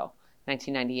 years ago,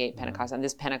 1998 Pentecost. On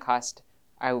this Pentecost,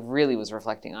 I really was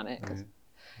reflecting on it.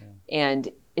 And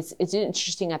it's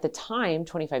interesting, at the time,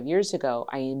 25 years ago,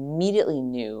 I immediately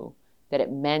knew that it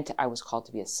meant I was called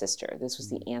to be a sister. This was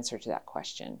the answer to that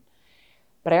question.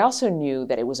 But I also knew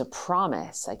that it was a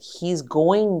promise, like he's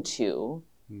going to,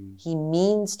 he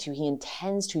means to, he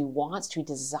intends to, he wants to, he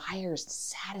desires to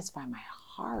satisfy my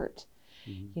heart.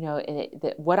 And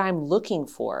that what I'm looking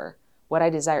for, what I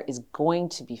desire, is going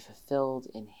to be fulfilled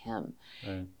in him.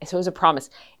 Right. So it was a promise.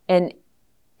 And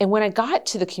when I got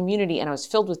to the community and I was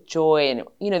filled with joy, and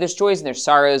there's joys and there's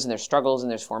sorrows and there's struggles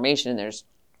and there's formation and there's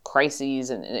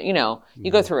crises, and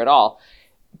you go through it all.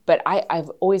 But I've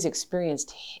always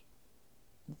experienced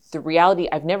the reality.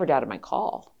 I've never doubted my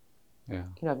call.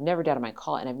 I've never doubted my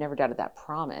call, and I've never doubted that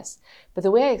promise. But the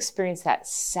way I experience that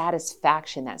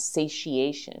satisfaction, that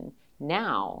satiation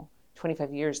now,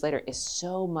 25 years later, is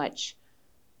so much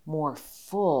more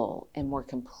full and more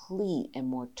complete and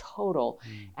more total.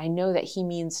 I know that he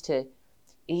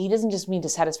doesn't just mean to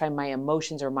satisfy my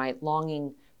emotions or my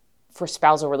longing for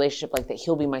spousal relationship, like that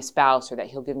he'll be my spouse or that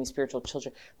he'll give me spiritual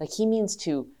children. Like he means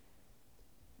to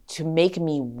make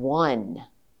me one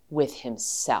with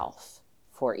himself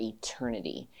for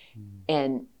eternity.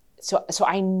 And so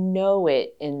I know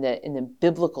it in the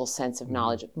biblical sense of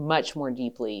knowledge much more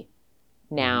deeply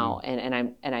now,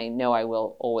 and I know I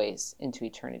will always into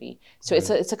eternity. So it's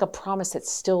like a promise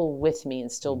that's still with me and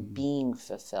still being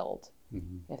fulfilled,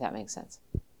 if that makes sense.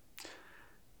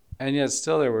 And yet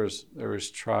still there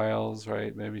was trials,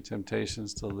 right? Maybe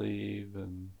temptations to leave.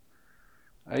 And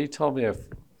you told me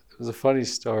it was a funny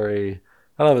story.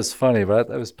 I don't know if it was funny, but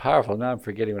it was powerful. Now I'm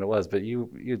forgetting what it was. But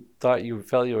you felt you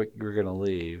were going to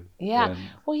leave. Yeah.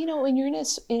 Well, when you're in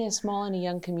a small and a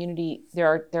young community,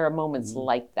 there are moments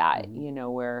like that.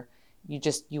 Where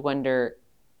you wonder.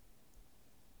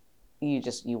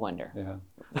 You wonder.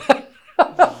 Yeah.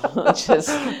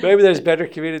 Maybe there's better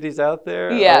communities out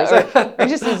there. Yeah. Or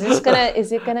just is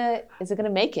it gonna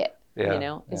make it?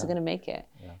 Yeah. Is it gonna make it?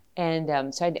 Yeah.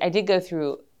 And so I did go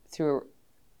through.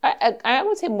 I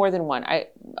would say more than one.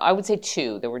 I would say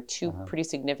two. There were two pretty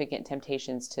significant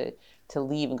temptations to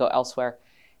leave and go elsewhere,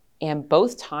 and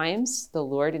both times the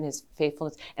Lord in His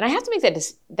faithfulness. And I have to make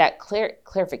that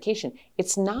clarification.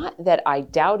 It's not that I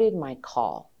doubted my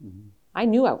call. I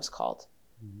knew I was called.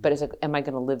 But it's like, am I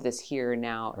going to live this here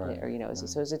now? Right. Or, so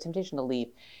it was a temptation to leave.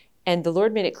 And the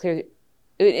Lord made it clear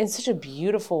in such a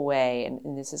beautiful way,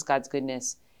 and this is God's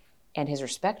goodness and His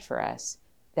respect for us,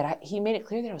 that He made it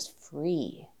clear that I was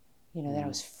free, that I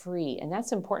was free. And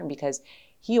that's important because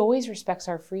He always respects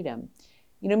our freedom.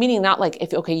 meaning not like,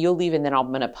 if, okay, you'll leave and then I'm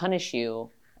going to punish you.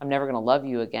 I'm never going to love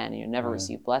you again and you'll never Right.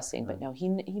 receive blessing. Right. But no, he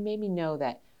made me know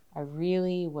that I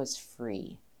really was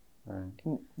free. Right.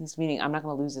 He's meaning I'm not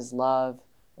going to lose his love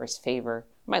or his favor.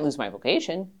 I might lose my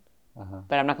vocation, Uh-huh.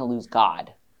 but I'm not going to lose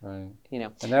God. Right.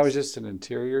 And that was just an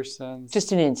interior sense?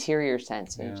 Just an interior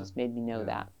sense. And Yeah. it just made me know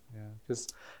that. Yeah. Because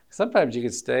sometimes you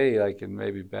could stay like in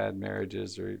maybe bad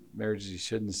marriages or marriages you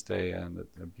shouldn't stay in, that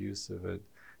abusive. It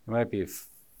might be a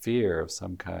fear of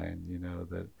some kind,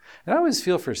 that. And I always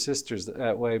feel for sisters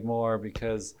that way more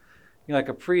because, like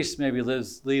a priest maybe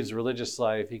leaves religious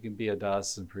life. He can be a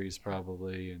diocesan priest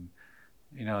probably. And,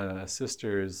 a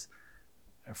sister's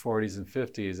 40s and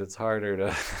 50s, it's harder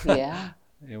to, Yeah.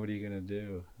 what are you going to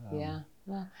do? Yeah.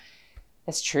 Well,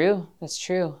 that's true.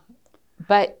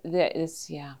 But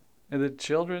yeah. And the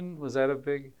children, was that a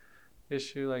big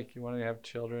issue? Like you wanted to have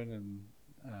children?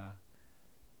 And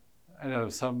I know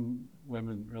some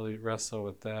women really wrestle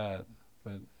with that,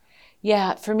 but.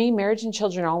 Yeah, for me, marriage and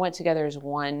children all went together as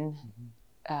one.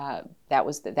 That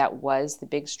was the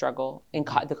big struggle in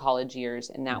the college years,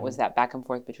 and that was that back and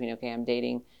forth between, okay, I'm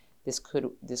dating, this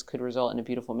could result in a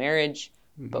beautiful marriage,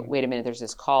 but wait a minute, there's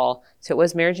this call. So it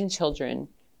was marriage and children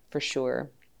for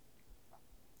sure.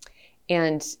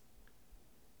 And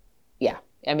yeah,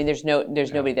 I mean, there's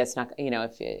nobody that's not,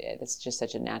 if it's just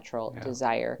such a natural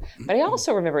desire. But I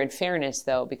also remember, in fairness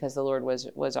though, because the Lord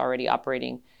was already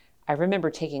operating, I remember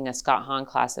taking a Scott Hahn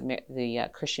class, the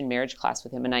Christian marriage class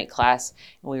with him, a night class,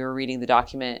 and we were reading the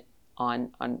document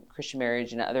on Christian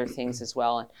marriage and other things as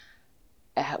well.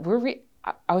 And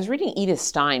I was reading Edith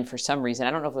Stein for some reason.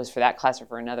 I don't know if it was for that class or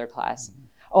for another class.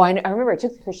 Oh, I remember I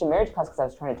took the Christian marriage class because I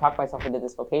was trying to talk myself into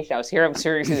this vocation. I'm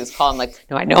seriously this call. I'm like,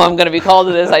 no, I know I'm going to be called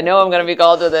to this. I know I'm going to be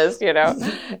called to this,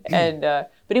 And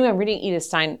but anyway, I'm reading Edith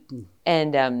Stein,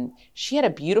 and she had a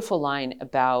beautiful line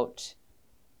about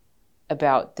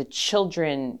the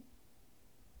children.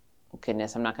 Oh,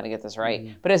 goodness, I'm not going to get this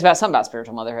right, but it's about something about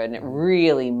spiritual motherhood, and it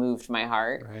really moved my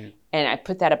heart. Right. And I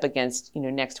put that up against,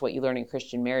 next to what you learn in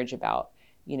Christian marriage about,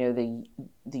 the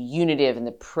unitive and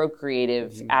the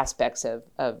procreative aspects of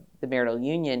the marital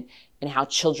union, and how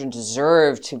children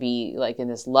deserve to be like in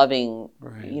this loving,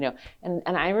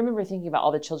 and I remember thinking about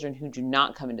all the children who do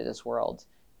not come into this world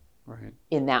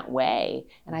in that way.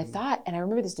 And I thought, and I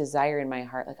remember this desire in my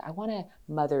heart, like, I want to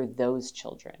mother those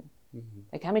children.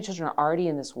 Like, how many children are already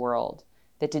in this world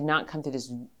that did not come through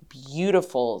this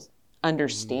beautiful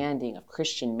understanding of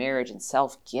Christian marriage and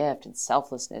self-gift and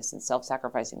selflessness and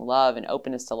self-sacrificing love and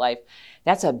openness to life.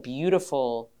 That's a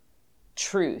beautiful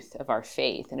truth of our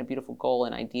faith and a beautiful goal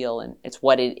and ideal, and it's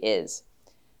what it is.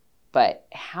 But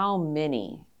how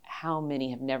many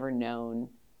have never known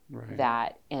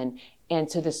that? And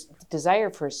so this desire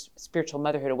for spiritual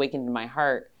motherhood awakened in my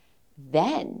heart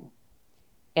then.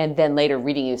 And then later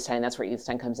reading Edith Stein, that's where Edith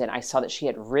Stein comes in, I saw that she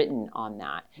had written on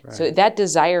that. So that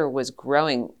desire was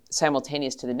growing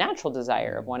simultaneous to the natural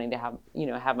desire of wanting to have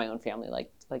my own family like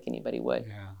anybody would.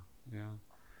 Yeah.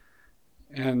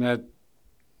 And that,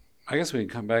 I guess we can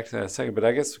come back to that in a second, but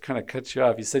I guess we kind of cut you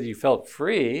off. You said you felt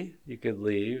free, you could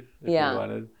leave if you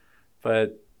wanted,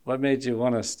 but what made you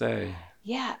want to stay?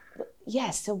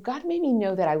 So God made me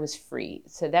know that I was free.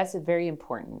 So that's very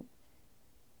important.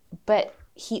 But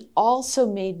he also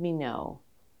made me know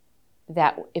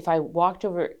that if I walked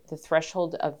over the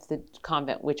threshold of the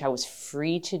convent, which I was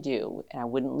free to do, and I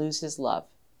wouldn't lose his love,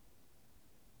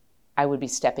 I would be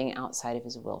stepping outside of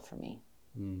his will for me.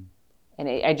 And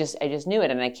I just knew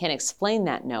it, and I can't explain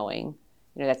that knowing.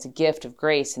 That's a gift of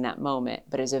grace in that moment,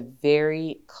 but it's a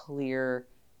very clear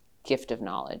gift of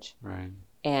knowledge. Right.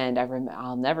 And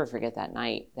I'll never forget that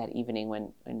night, that evening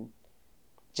when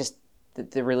just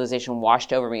the realization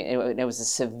washed over me. It was a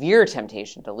severe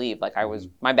temptation to leave. Like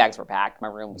my bags were packed, my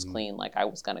room was clean, like I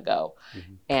was going to go.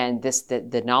 And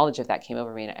the knowledge of that came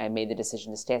over me, and I made the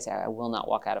decision to stay. I said, I will not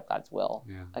walk out of God's will.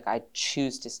 Like, I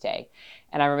choose to stay.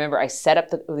 And I remember I set up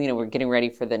we're getting ready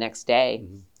for the next day,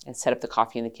 and set up the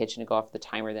coffee in the kitchen to go off the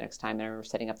timer the next time. And I remember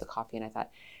setting up the coffee, and I thought,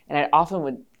 and I often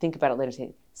would think about it later,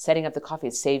 say, setting up the coffee,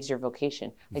 it saves your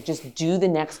vocation. Like, just do the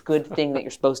next good thing that you're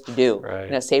supposed to do.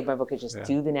 Save my vocation, just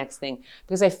do the next thing.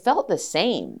 Because I felt the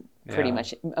same, pretty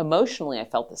much. Emotionally, I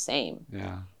felt the same.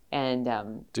 And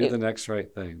do the next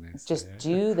right thing. Just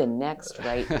do the next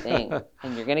right thing,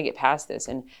 and you're going to get past this.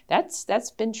 And that's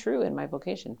been true in my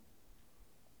vocation.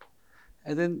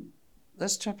 And then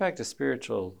let's jump back to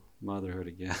spiritual motherhood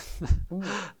again.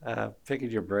 Picking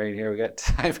your brain here, we got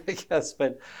time, I guess.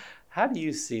 But how do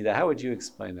you see that? How would you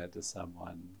explain that to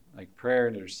someone? Like prayer,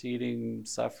 interceding,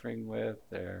 suffering with,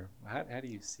 or how do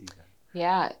you see that?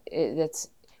 Yeah, that's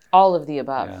all of the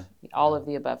above. All of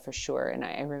the above for sure. And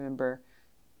I remember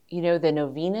the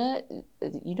novena,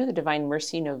 the Divine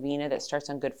Mercy novena that starts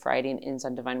on Good Friday and ends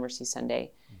on Divine Mercy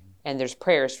Sunday. And there's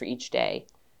prayers for each day.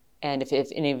 And if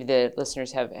any of the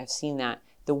listeners have seen that,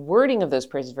 the wording of those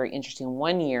prayers is very interesting.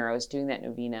 One year I was doing that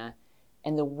novena,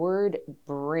 and the word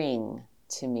bring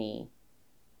to me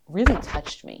really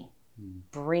touched me.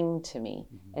 Bring to me.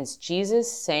 And it's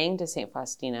Jesus saying to St.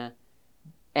 Faustina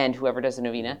and whoever does the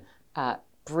novena,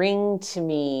 bring to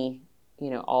me,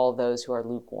 all those who are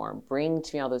lukewarm. Bring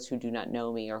to me all those who do not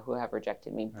know me or who have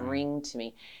rejected me. Bring to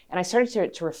me. And I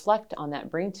started to reflect on that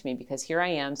bring to me, because here I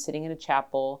am sitting in a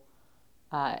chapel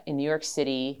in New York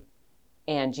City,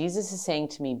 and Jesus is saying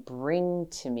to me, bring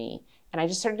to me. And I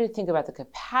just started to think about the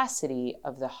capacity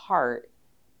of the heart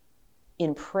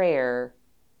in prayer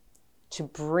to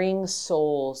bring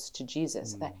souls to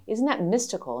Jesus. Isn't that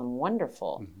mystical and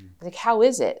wonderful? Like, how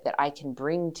is it that I can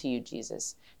bring to you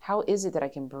Jesus? How is it that I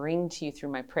can bring to you through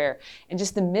my prayer? And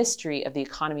just the mystery of the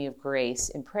economy of grace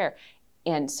in prayer.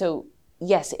 And so,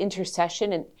 yes,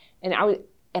 intercession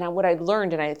and what I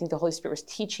learned, and I think the Holy Spirit was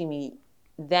teaching me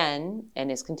then, and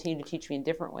has continued to teach me in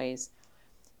different ways,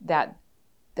 that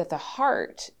the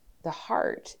heart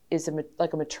is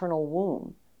like a maternal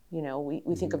womb.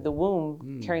 We think of the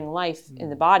womb carrying life in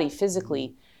the body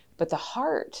physically, but the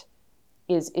heart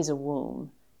is a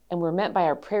womb. And we're meant by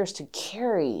our prayers to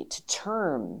carry to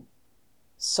term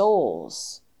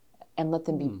souls and let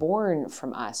them be born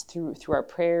from us through our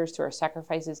prayers, through our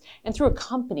sacrifices, and through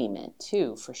accompaniment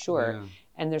too, for sure. Yeah.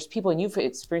 And there's people, and you've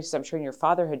experienced, I'm sure, in your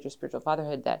fatherhood, your spiritual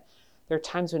fatherhood, that there are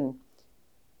times when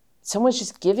someone's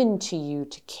just given to you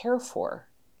to care for,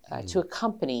 to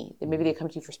accompany. Maybe they come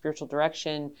to you for spiritual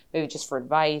direction, maybe just for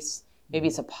advice, maybe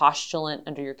it's a postulant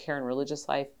under your care in religious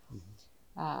life.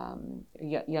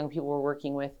 Young people we're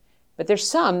working with. But there's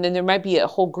some, then there might be a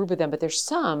whole group of them, but there's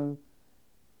some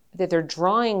that they're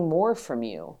drawing more from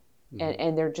you.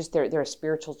 And they're a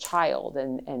spiritual child,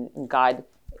 and God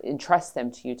entrusts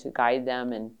them to you to guide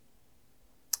them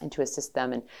and to assist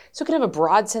them. And so it can have a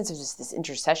broad sense of just this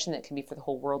intercession that can be for the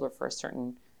whole world or for a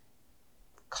certain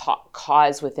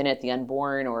cause within it, the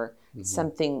unborn, or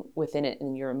something within it,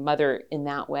 and you're a mother in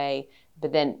that way.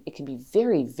 But then it can be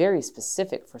very, very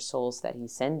specific for souls that he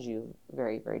sends you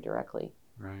very, very directly.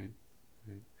 Right.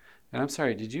 And I'm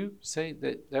sorry, did you say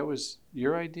that was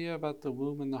your idea about the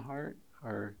womb and the heart?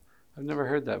 Or I've never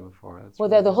heard that before. That's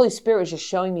really the Holy Spirit was just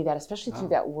showing me that, especially through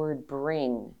that word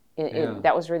bring.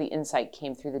 That was where the insight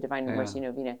came through the Divine Mercy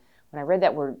Novena. When I read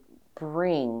that word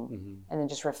bring, and then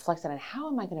just reflected on, how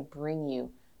am I going to bring you?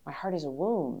 My heart is a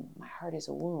womb. My heart is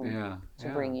a womb to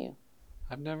bring you.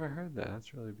 I've never heard that.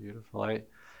 That's really beautiful. I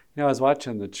was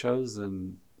watching The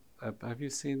Chosen. Have you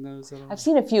seen those at all? I've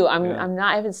seen a few. I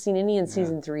haven't seen any in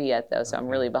season 3 yet, though, so I'm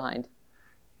really behind.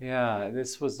 Yeah,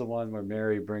 this was the one where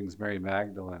Mary brings Mary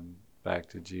Magdalene back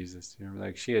to Jesus.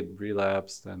 Like, she had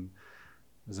relapsed and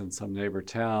was in some neighbor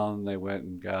town. They went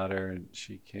and got her, and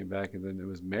she came back, and then it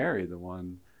was Mary, the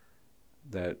one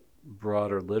that brought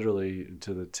her literally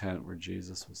into the tent where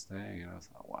Jesus was staying. And I was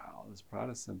like, wow, these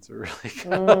Protestants are really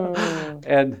good.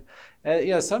 And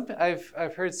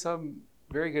I've heard some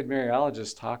very good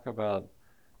Mariologists talk about,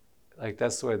 like,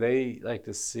 that's the way they like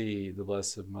to see the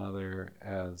Blessed Mother,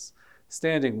 as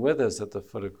standing with us at the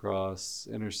foot of the cross,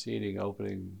 interceding,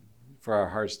 opening for our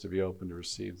hearts to be open to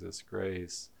receive this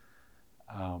grace.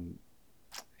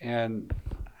 And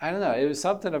I don't know, it was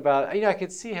something about, I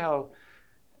could see how,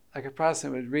 like, a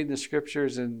Protestant would read the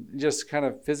scriptures and just kind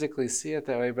of physically see it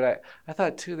that way. But I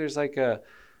thought, too, there's like a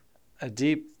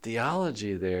deep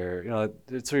theology there.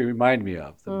 It's what you remind me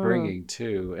of, the bringing,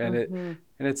 too. And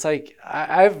it's like,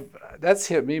 that's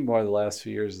hit me more the last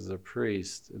few years as a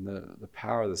priest, and the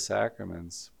power of the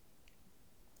sacraments.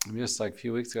 Just like a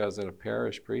few weeks ago, I was at a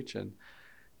parish preaching,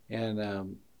 and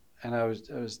I was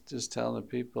just telling the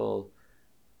people,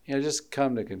 just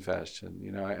come to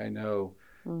confession. I know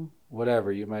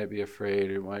whatever, you might be afraid,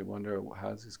 or you might wonder,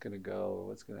 how's this going to go, or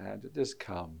what's going to happen. Just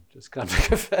come to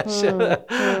confession.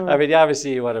 I mean,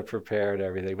 obviously you want to prepare and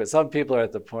everything, but some people are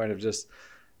at the point of just,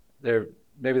 maybe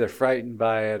they're frightened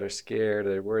by it, or scared,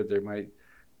 or they're worried they might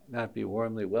not be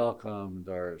warmly welcomed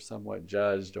or somewhat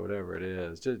judged, or whatever it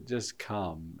is. Just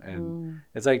come. And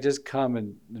it's like, just come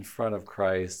in front of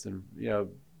Christ, and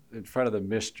in front of the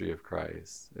mystery of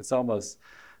Christ. It's almost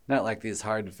not like these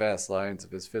hard and fast lines of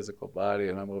his physical body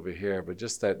and I'm over here, but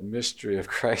just that mystery of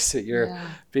Christ that you're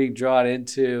being drawn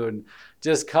into, and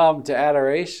just come to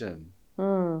adoration.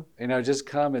 Just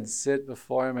come and sit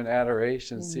before him in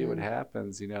adoration, see what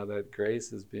happens. That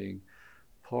grace is being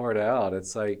poured out.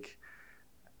 It's like,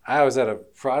 I was at a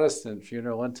Protestant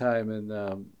funeral one time, and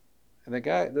the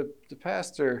guy, the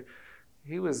pastor,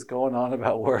 he was going on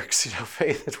about works,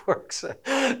 faith at works,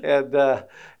 and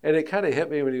it kind of hit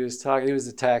me when he was talking. He was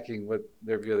attacking what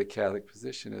their view of the Catholic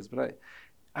position is, but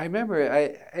I remember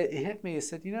it hit me. He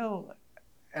said,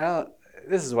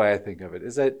 this is why I think of it,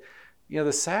 is that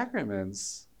the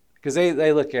sacraments, because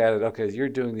they look at it, okay, you're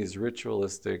doing these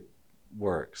ritualistic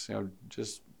works,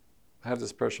 just have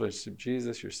this personal relationship with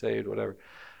Jesus, you're saved, whatever.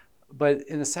 But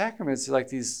in the sacraments, like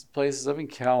these places of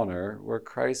encounter where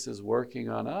Christ is working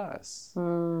on us.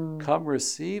 Come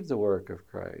receive the work of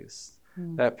Christ.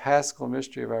 That paschal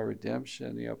mystery of our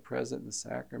redemption, present in the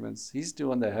sacraments. He's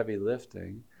doing the heavy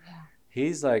lifting. Yeah.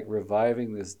 He's like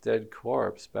reviving this dead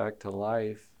corpse back to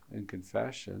life in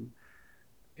confession.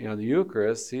 The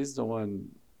Eucharist, he's the one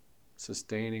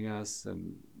sustaining us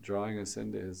and drawing us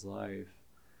into his life.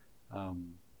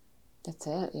 That's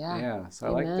it, yeah. Yeah, so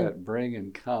Amen. I like that bring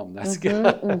and come. That's Mm-hmm,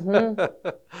 good.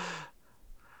 mm-hmm.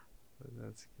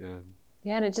 That's good.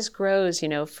 Yeah, and it just grows,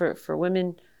 for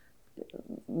women,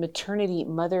 maternity,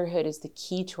 motherhood is the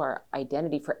key to our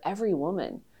identity for every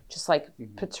woman, just like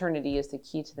paternity is the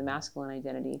key to the masculine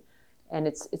identity. And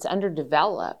it's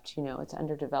underdeveloped, it's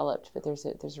underdeveloped, but there's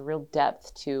a real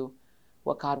depth to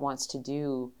what God wants to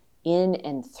do in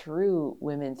and through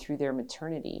women through their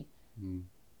maternity.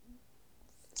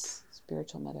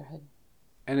 Spiritual motherhood.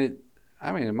 And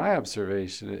in my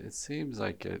observation, it seems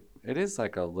like it is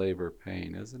like a labor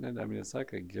pain, isn't it? It's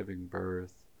like a giving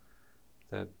birth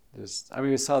that just,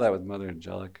 we saw that with Mother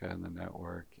Angelica and the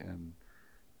network, and,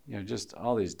 just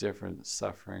all these different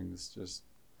sufferings, just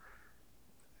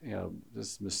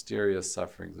mysterious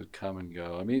sufferings would come and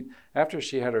go. After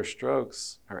she had her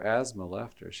strokes, her asthma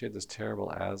left her. She had this terrible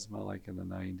asthma like in the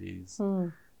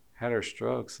 90s. Had her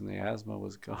strokes and the asthma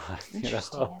was gone.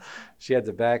 She had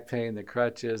the back pain, the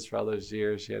crutches for all those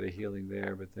years. She had a healing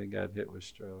there, but then got hit with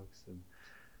strokes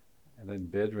and then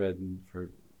bedridden for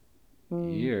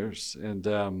years.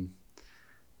 And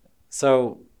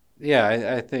so,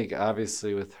 yeah, I think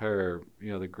obviously with her,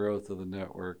 the growth of the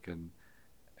network and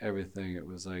everything, it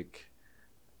was like,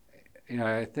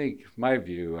 I think my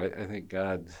view, I think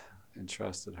God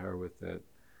entrusted her with it,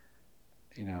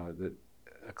 that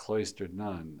a cloistered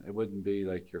nun. It wouldn't be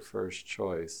like your first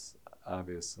choice,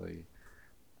 obviously,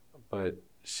 but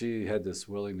she had this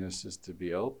willingness just to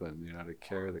be open, to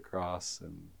carry the cross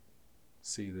and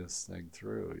see this thing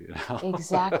through,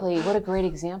 Exactly. What a great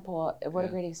example. What a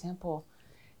great example.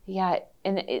 Yeah,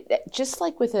 and just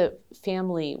like with a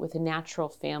family, with a natural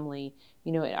family,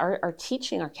 our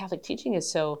teaching, our Catholic teaching is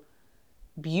so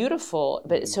beautiful,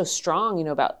 but it's so strong,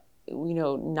 about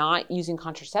not using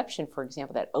contraception, for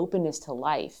example, that openness to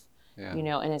life, and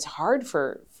it's hard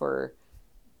for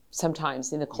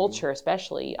sometimes in the culture,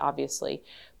 especially, obviously,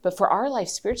 but for our life,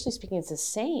 spiritually speaking, it's the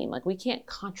same. Like we can't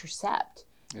contracept.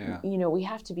 We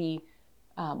have to be,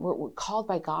 we're called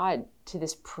by God to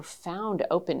this profound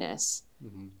openness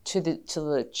to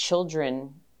the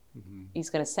children He's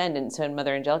going to send. And so in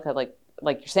Mother Angelica, like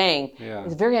you're saying,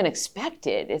 it's very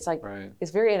unexpected. It's like,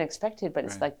 it's very unexpected, but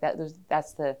it's like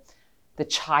that's the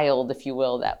child, if you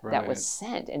will, that was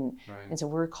sent. And so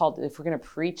we're called, if we're going to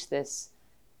preach this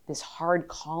hard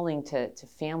calling to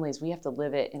families, we have to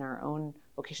live it in our own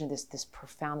vocation, this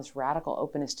profound, this radical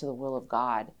openness to the will of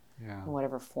God in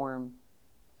whatever form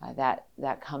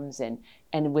that comes in.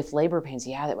 And with labor pains,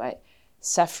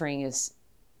 suffering is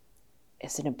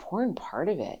an important part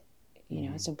of it.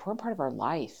 It's an important part of our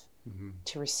life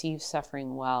to receive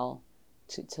suffering well,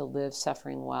 to live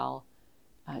suffering well.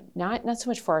 Not so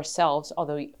much for ourselves,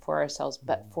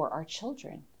 but for our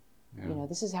children.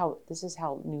 This is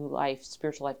how new life,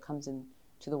 spiritual life, comes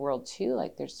into the world too.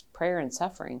 Like there's prayer and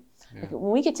suffering. Like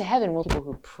when we get to heaven, we'll be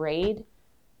people who prayed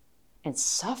and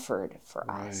suffered for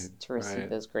us to receive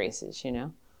those graces.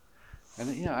 And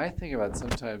I think about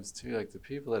sometimes too, like the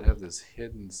people that have this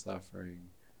hidden suffering.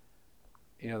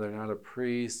 They're not a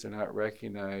priest. They're not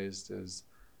recognized as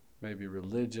maybe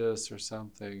religious or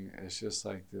something. It's just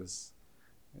like this.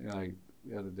 Like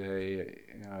the other day,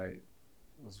 I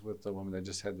was with a woman that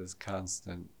just had this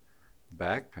constant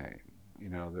back pain,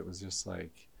 that was just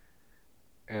like,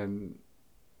 and,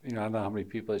 I don't know how many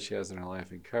people that she has in her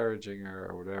life encouraging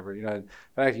her or whatever. In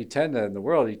fact, in the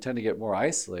world, you tend to get more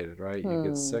isolated, right? You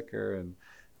get sicker and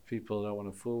people don't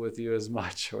want to fool with you as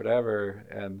much or whatever.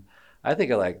 And I think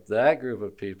of like that group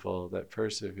of people that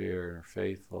persevere and are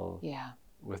faithful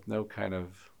with no kind of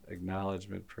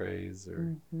acknowledgement, praise,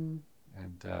 or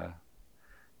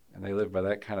and they live by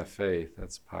that kind of faith.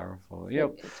 That's powerful.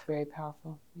 It's very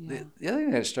powerful. Yeah. The other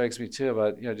thing that strikes me too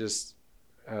about just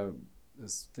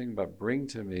this thing about bring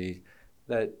to me,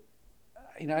 that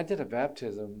I did a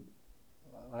baptism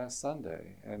last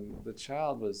Sunday, and the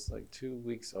child was like 2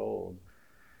 weeks old,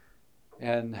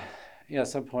 And at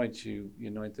some point you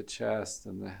anoint the chest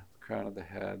and the crown of the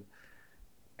head.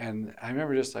 And I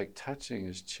remember just like touching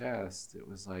his chest. It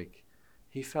was like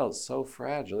he felt so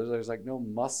fragile. There's like no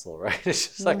muscle, right? It's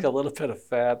just like a little bit of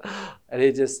fat, and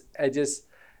it just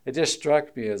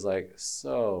struck me as like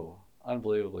so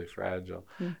unbelievably fragile.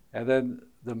 And then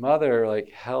the mother like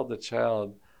held the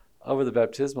child over the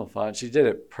baptismal font. She did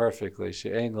it perfectly.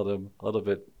 She angled him a little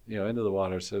bit, into the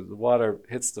water, so the water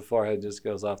hits the forehead, and just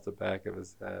goes off the back of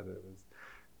his head.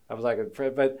 I was like,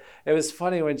 but it was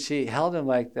funny when she held him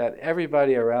like that.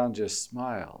 Everybody around just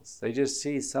smiles. They just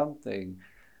see something.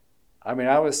 I mean,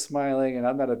 I was smiling, and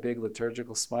I'm not a big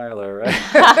liturgical smiler, right?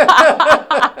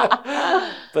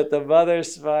 But the mother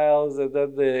smiles, and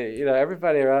then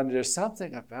everybody around. There's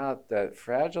something about that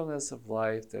fragileness of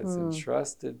life that's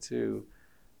entrusted to,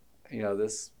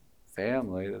 this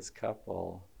family, this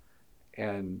couple,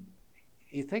 and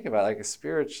you think about it, like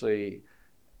spiritually,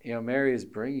 Mary is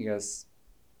bringing us.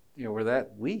 We're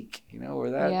that weak,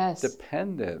 we're that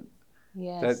dependent.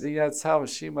 Yes. That's how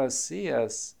she must see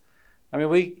us. I mean,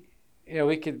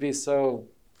 we could be so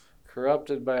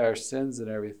corrupted by our sins and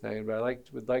everything, but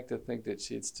would like to think that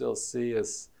she'd still see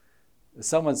us as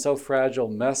someone so fragile,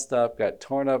 messed up, got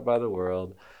torn up by the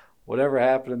world, whatever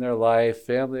happened in their life,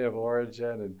 family of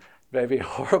origin, and maybe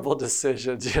horrible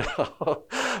decisions,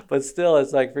 But still,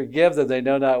 it's like, forgive them, they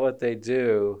know not what they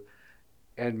do.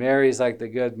 And Mary's like the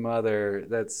good mother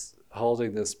that's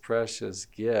holding this precious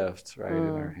gift right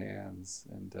in her hands.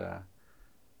 And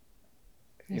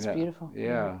it's beautiful.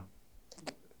 Yeah.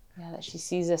 Yeah, that she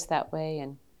sees us that way,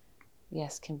 and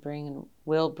yes, can bring and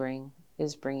will bring,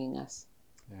 is bringing us.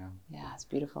 Yeah. Yeah, it's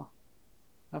beautiful.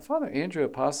 Now, Father Andrew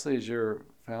Apostoli is your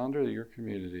founder of your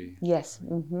community. Yes.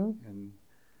 Right? And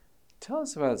tell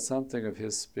us about something of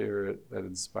his spirit that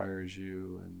inspires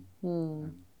you.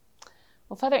 And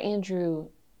Well, Father Andrew,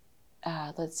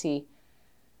 let's see.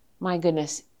 My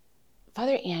goodness,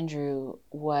 Father Andrew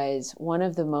was one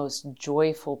of the most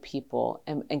joyful people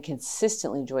and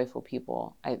consistently joyful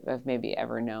people I've maybe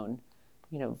ever known.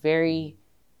 Very,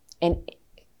 and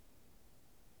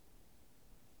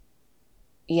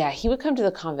yeah, he would come to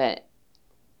the convent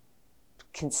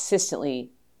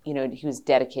consistently. He was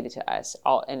dedicated to us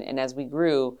all, and as we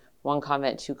grew, 1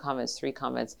 convent, 2 convents, 3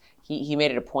 convents, he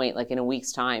made it a point, like in a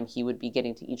week's time, he would be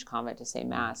getting to each convent to say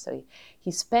Mass. So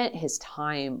he spent his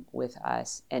time with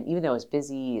us, and even though as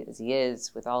busy as he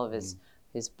is with all of his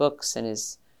books and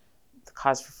his The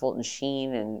Cause for Fulton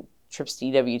Sheen and trips to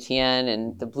EWTN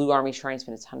and the Blue Army Shrine,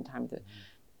 spent a ton of time with it,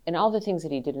 and all the things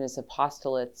that he did in his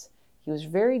apostolates, he was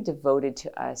very devoted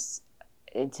to us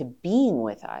and to being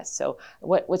with us. So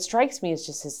what strikes me is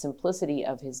just his simplicity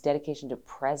of his dedication to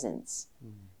presence.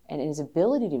 And his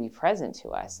ability to be present to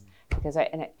us, because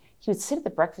he would sit at the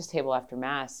breakfast table after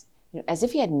Mass, as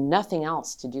if he had nothing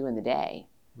else to do in the day.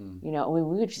 We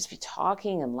would just be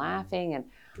talking and laughing, and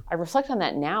I reflect on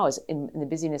that now as in the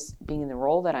busyness, being in the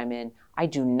role that I'm in. I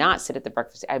do not sit at the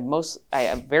breakfast. I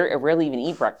rarely even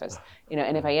eat breakfast,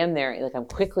 and if I am there, like, I'm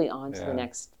quickly on to the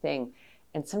next thing.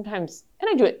 And sometimes, and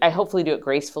I do it, I hopefully do it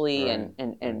gracefully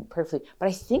and perfectly. But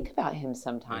I think about him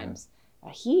sometimes.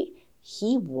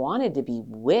 He wanted to be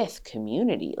with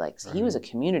community. He was a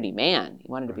community man.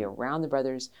 He wanted to be around the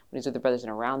brothers, when he was with the brothers,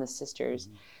 and around the sisters.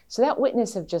 So that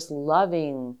witness of just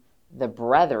loving the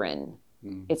brethren,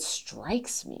 it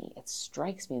strikes me. It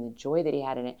strikes me, and the joy that he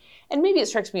had in it. And maybe it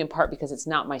strikes me in part because it's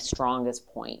not my strongest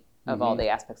point of all the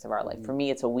aspects of our life. For me,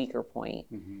 it's a weaker point.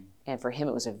 And for him,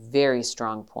 it was a very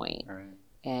strong point.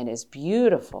 And it's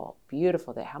beautiful,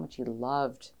 beautiful that how much he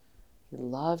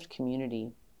loved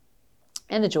community.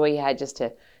 And the joy he had just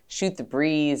to shoot the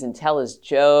breeze and tell his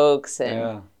jokes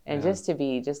and just to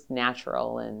be just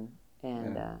natural and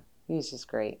he was just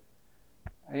great.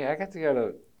 I got to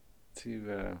go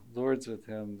to Lourdes with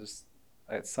him just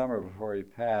that summer before he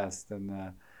passed,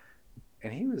 and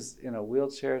he was in a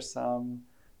wheelchair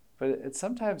but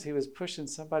sometimes he was pushing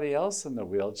somebody else in the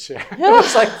wheelchair. It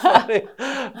was like funny.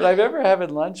 But I remember having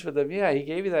lunch with him. Yeah, he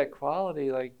gave you that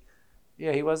quality.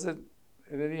 He wasn't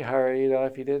in any hurry.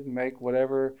 If he didn't make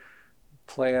whatever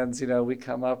plans, we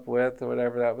come up with or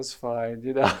whatever, that was fine.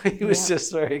 He was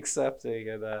just very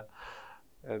accepting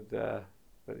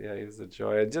but he was a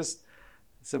joy, and just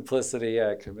simplicity,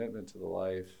 commitment to the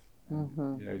life.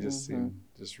 Just seemed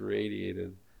just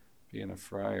radiated being a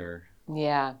friar.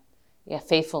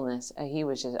 Faithfulness. He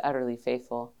was just utterly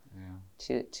faithful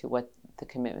to what the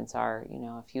commitments are.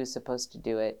 If he was supposed to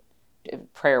do it,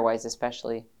 prayer-wise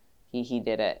especially, he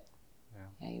did it.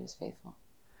 Yeah, he was faithful.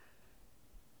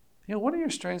 One of your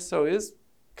strengths, though, is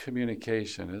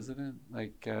communication, isn't it?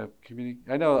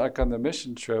 I know, on the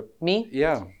mission trip. Me?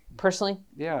 Yeah. Personally,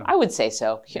 Yeah. I would say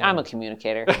so. Yeah. I'm a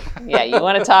communicator. Yeah, you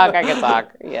want to talk, I can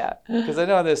talk. Yeah. Because I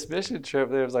know on this mission trip,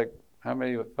 there was like, how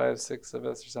many, 5, 6 of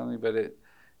us or something, but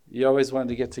you always wanted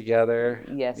to get together,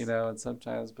 Yes. and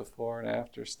sometimes before and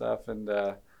after stuff. And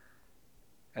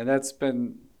that's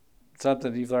been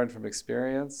something you've learned from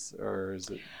experience, or is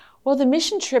it? Well, the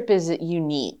mission trip is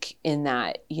unique in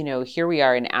that, here we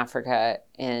are in Africa,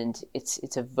 and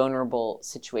it's a vulnerable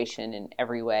situation in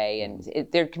every way, and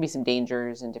there can be some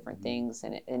dangers and different things,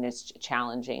 and it's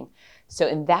challenging. So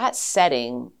in that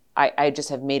setting, I just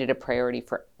have made it a priority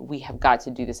we have got to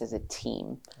do this as a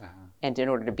team. Uh-huh. And in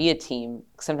order to be a team,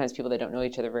 sometimes people that don't know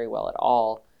each other very well at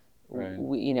all, right.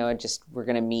 We're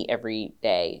going to meet every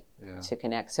day to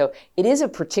connect. So it is a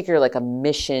particular, like a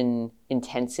mission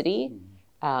intensity.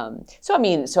 Mm-hmm.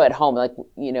 So at home, like,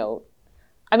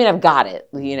 I've got it,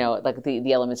 like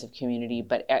the elements of community,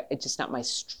 but it's just not my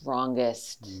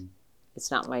strongest. Mm. It's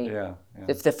not my,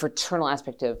 the fraternal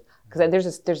aspect of, because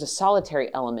there's a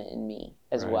solitary element in me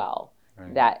as well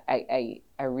that I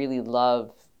really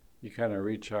love. You kind of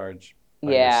recharge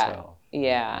by yourself.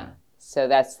 Yeah. So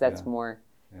that's more.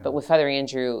 Yeah. But with Father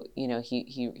Andrew,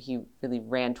 he really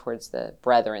ran towards the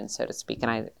brethren, so to speak, and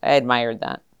I admired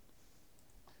that.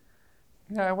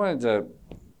 Yeah, I wanted to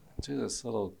do this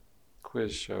little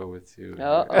quiz show with you.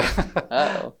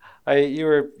 Uh-oh. You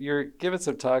were giving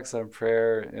some talks on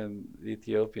prayer in the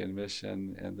Ethiopian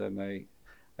mission, and then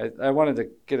I wanted to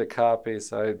get a copy.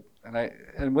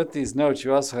 And with these notes,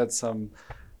 you also had some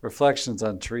reflections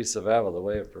on Teresa of Avila, the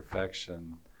Way of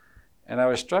Perfection. And I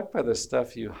was struck by the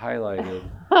stuff you highlighted.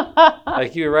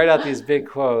 Like you would write out these big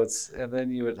quotes, and then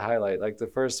you would highlight. Like the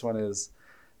first one is,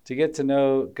 to get to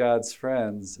know God's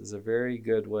friends is a very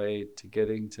good way to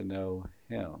getting to know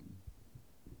Him.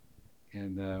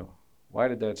 And why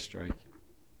did that strike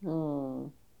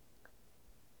you?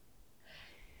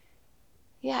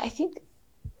 Yeah, I think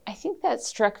that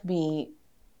struck me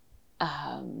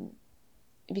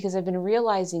because I've been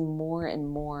realizing more and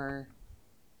more,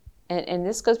 and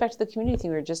this goes back to the community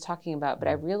thing we were just talking about, but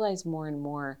I realize more and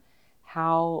more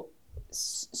how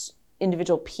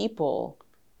individual people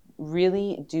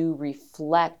really do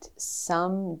reflect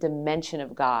some dimension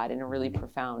of God in a really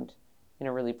profound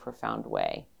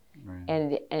way.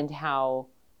 Right. And how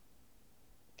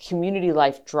community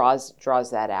life draws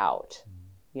that out.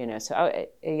 So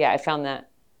I found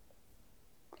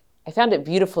it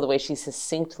beautiful the way she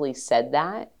succinctly said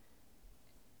that.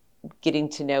 Getting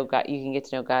to know God, you can get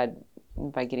to know God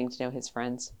by getting to know His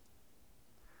friends.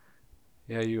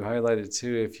 Yeah, you highlighted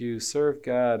too, if you serve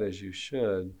God as you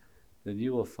should, then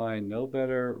you will find no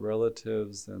better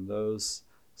relatives than those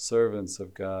servants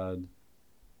of God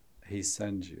He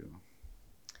sends you.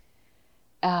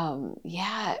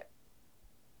 Yeah,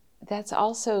 that's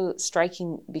also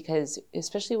striking because,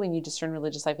 especially when you discern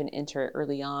religious life and enter it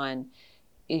early on,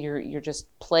 you're just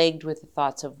plagued with the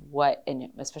thoughts of what, and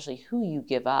especially who you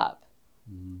give up.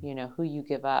 Mm-hmm. Who you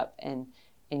give up, and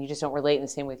you just don't relate in the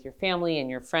same way with your family and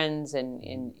your friends,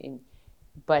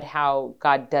 but how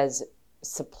God does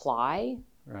supply.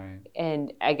 Right.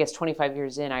 And I guess 25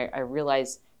 years in, I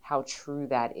realize how true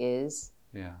that is.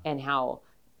 Yeah. And how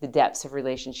the depths of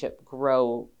relationship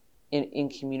grow in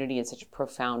community in such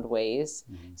profound ways.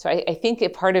 Mm-hmm. So I think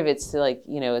part of it's like,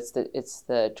 it's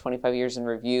the 25 years in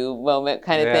review moment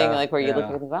kind of thing, like where you look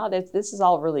and think, wow, this is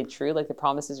all really true. Like the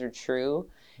promises are true.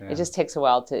 Yeah. It just takes a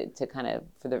while to kind of,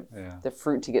 for the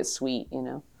fruit to get sweet,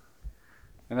 And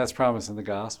that's promised in the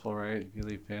gospel, right? If you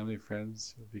leave family,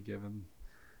 friends, you'll be given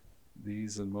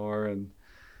these and more. And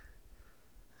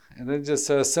then just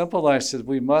a simple line says,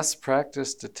 we must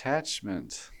practice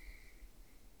detachment.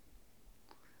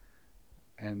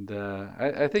 And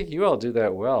I think you all do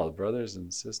that well, brothers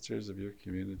and sisters of your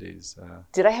communities.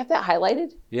 Did I have that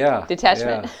highlighted? Yeah.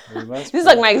 Detachment. Yeah, this is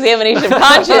like my examination of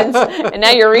conscience, and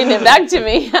now you're reading it back to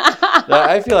me.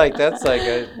 I feel like that's like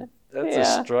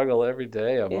a struggle every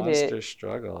day, a monster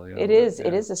struggle. It is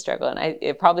a struggle, and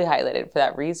it probably highlighted for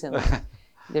that reason. Like,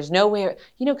 there's no way,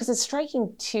 because it's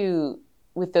striking too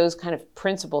with those kind of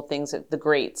principle things that the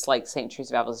greats, like St.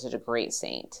 Teresa of Avila is such a great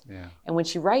saint. Yeah. And when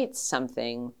she writes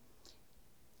something,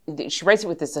 she writes it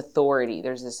with this authority.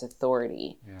 There's this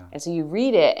authority. Yeah. And so you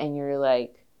read it and you're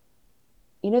like,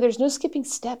 there's no skipping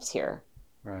steps here.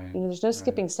 Right. There's no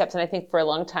skipping steps. And I think for a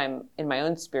long time in my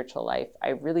own spiritual life, I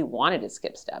really wanted to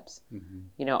skip steps.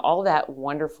 Mm-hmm. All that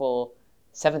wonderful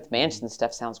seventh mansion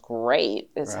stuff sounds great.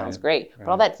 It sounds great. But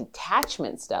all that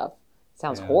detachment stuff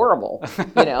sounds horrible,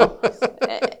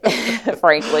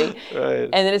 frankly. Right.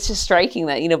 And then it's just striking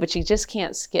that, but you just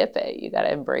can't skip it. You got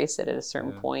to embrace it at a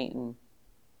certain point and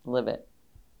live it.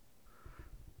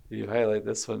 You highlight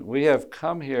this one. We have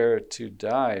come here to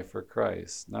die for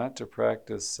Christ, not to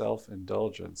practice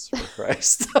self-indulgence for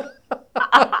Christ.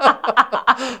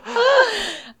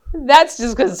 That's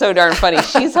just because it's so darn funny.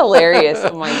 She's hilarious.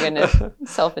 Oh my goodness.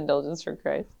 Self-indulgence for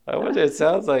Christ. I wonder, it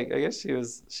sounds like, I guess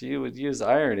she would use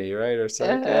irony, right? Or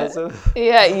sarcasm.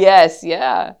 Yeah, yes,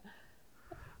 yeah.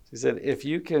 She said, if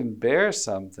you can bear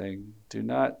something, do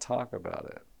not talk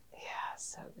about it. Yeah,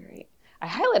 so great. I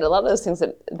highlighted a lot of those things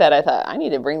that I thought, I need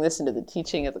to bring this into the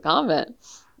teaching at the convent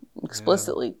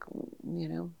explicitly,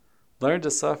 Learn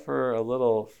to suffer a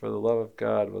little for the love of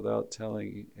God without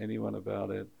telling anyone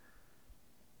about it.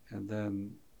 And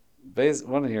then,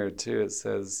 one here too, it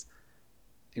says,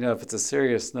 if it's a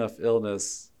serious enough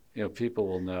illness, people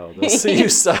will know. They'll see you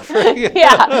suffering.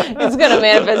 Yeah, it's going to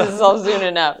manifest itself soon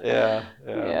enough. Yeah.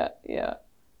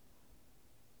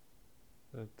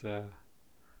 But,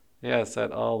 it's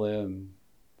that all-in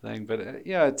thing. But,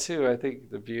 too, I think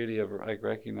the beauty of like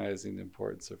recognizing the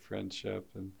importance of friendship.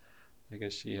 And I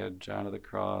guess she had John of the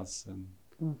Cross and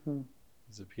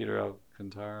is it Peter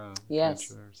Alcantara?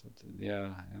 Yes. Or something.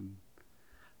 Yeah, and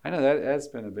I know that's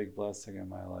been a big blessing in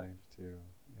my life, too.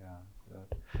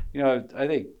 Yeah. I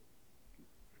think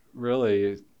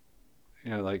really,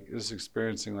 like just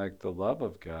experiencing like the love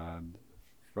of God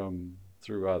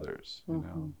through others,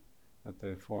 that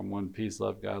they form one piece,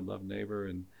 love God, love neighbor.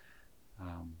 And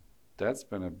that's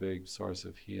been a big source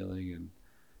of healing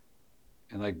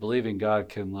and like believing God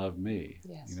can love me.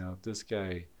 Yes. If this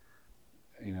guy,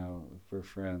 if we're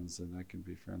friends, then I can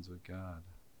be friends with God.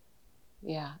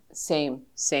 Yeah, same.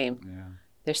 Yeah.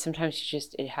 There's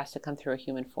sometimes it has to come through a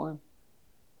human form.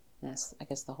 And that's, I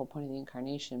guess, the whole point of the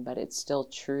incarnation, but it's still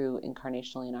true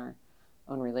incarnationally in our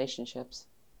own relationships.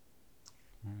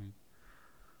 Right.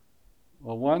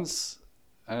 Well, once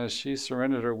as she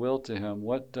surrendered her will to him,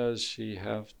 what does she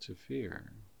have to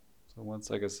fear? So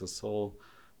once, I guess, the soul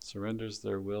surrenders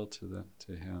their will to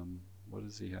him, what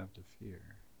does he have to fear?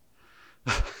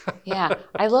 Yeah,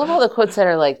 I love all the quotes that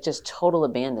are like just total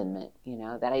abandonment,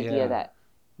 that idea that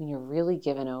when you're really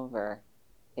given over,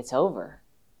 it's over.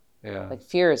 Yeah. Like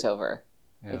fear is over.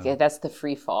 Yeah. Like, that's the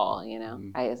free fall,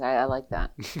 I like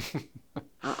that.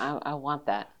 I want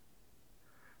that.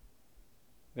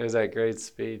 There's that great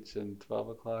speech in 12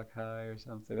 O'Clock High or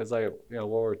something. It's like a World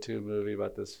War II movie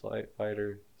about this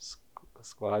fighter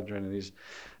squadron, and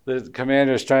the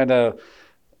commander's trying to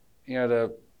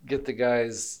get the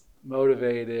guys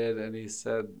motivated, and he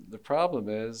said the problem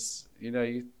is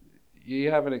you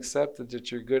haven't accepted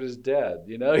that your good is dead.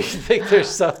 You think there's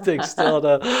something still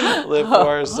to live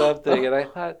for or something. And I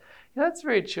thought, that's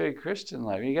very true in Christian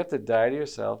life. You have to die to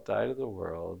yourself, die to the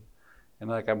world, and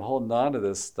like I'm holding on to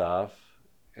this stuff,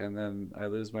 and then I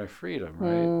lose my freedom,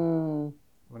 right?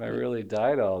 When I really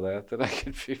die to all that, then I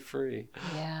can be free.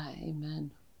 Yeah, amen.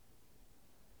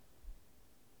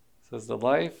 It says the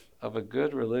life of a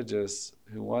good religious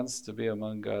who wants to be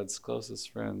among God's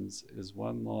closest friends is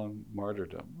one long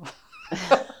martyrdom.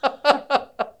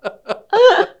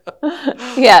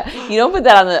 Yeah, you don't put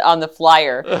that on the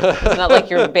flyer. It's not like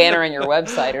your banner on your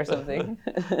website or something.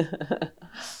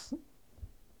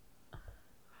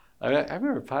 I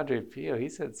remember Padre Pio, he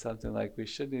said something like we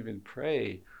shouldn't even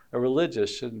pray. A religious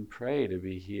shouldn't pray to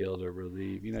be healed or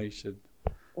relieved. You should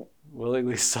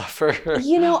willingly suffer.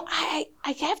 I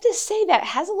have to say that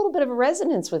has a little bit of a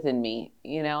resonance within me.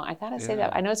 I got to say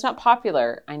that. I know it's not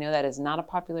popular. I know that is not a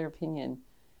popular opinion.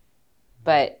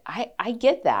 But I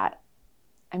get that.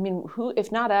 I mean, who,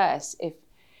 if not us,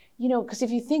 because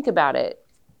if you think about it,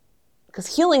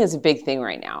 because healing is a big thing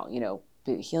right now,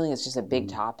 healing is just a big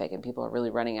topic and people are really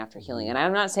running after healing. And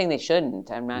I'm not saying they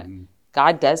shouldn't. I'm not.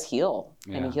 God does heal,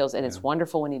 and he heals, and it's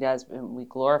wonderful when he does, and we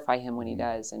glorify him when he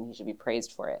does, and he should be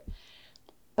praised for it.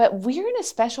 But we're in a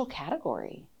special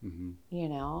category,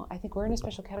 I think we're in a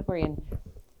special category,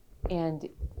 and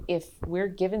if we're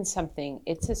given something,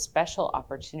 it's a special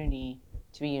opportunity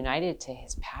to be united to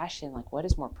his passion. Like, what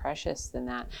is more precious than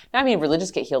that? Now, I mean, religious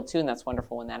get healed too, and that's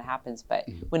wonderful when that happens, but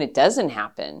when it doesn't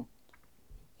happen,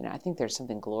 I think there's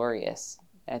something glorious.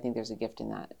 I think there's a gift in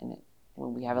that,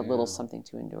 when we have a little something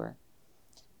to endure.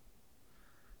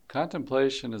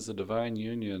 Contemplation is a divine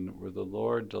union where the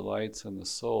Lord delights in the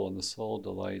soul and the soul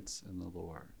delights in the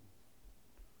Lord.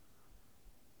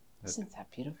 Isn't that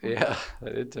beautiful? Yeah,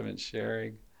 that intimate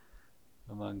sharing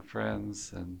among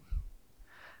friends. And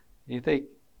you think,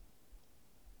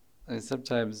 and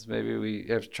sometimes maybe we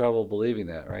have trouble believing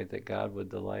that, right? That God would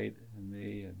delight in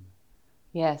me. And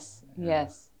yes,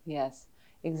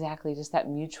 exactly. Just that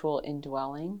mutual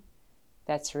indwelling.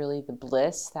 That's really the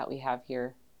bliss that we have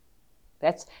here.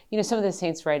 That's, some of the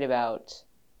saints write about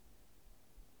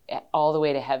all the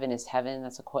way to heaven is heaven.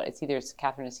 That's a quote. It's either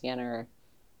Catherine of Siena or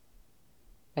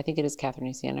I think it is Catherine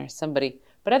of Siena or somebody.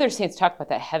 But other saints talk about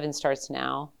that heaven starts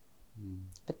now.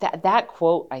 But that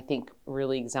quote, I think,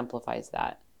 really exemplifies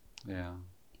that. Yeah.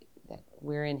 That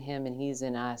we're in him and he's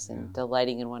in us and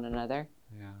delighting in one another.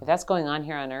 Yeah. If that's going on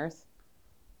here on earth.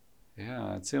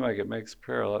 Yeah, it seems like it makes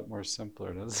prayer a lot more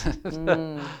simpler, doesn't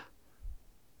it?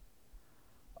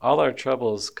 All our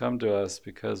troubles come to us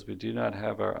because we do not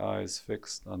have our eyes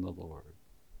fixed on the Lord.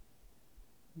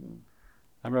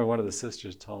 I remember one of the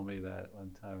sisters told me that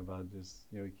one time about just,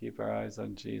 keep our eyes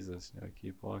on Jesus,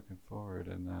 keep walking forward.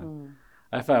 And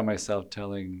I found myself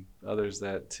telling others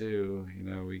that too.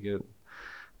 We get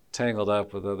tangled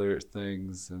up with other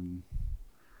things and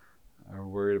are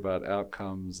worried about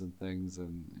outcomes and things,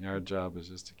 and our job is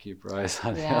just to keep our eyes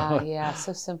on Him. Yeah,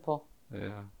 so simple.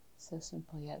 Yeah. So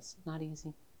simple, yes, not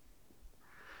easy.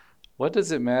 What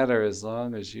does it matter as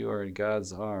long as you are in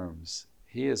God's arms?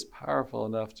 He is powerful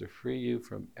enough to free you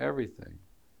from everything.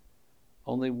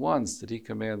 Only once did He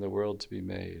command the world to be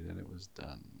made, and it was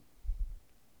done.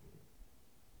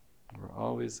 We're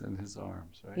always in His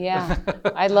arms, right? Yeah,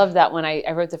 I love that when I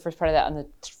wrote the first part of that on the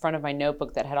front of my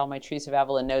notebook that had all my Teresa of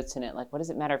Avila notes in it. Like, what does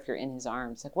it matter if you're in His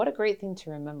arms? Like, what a great thing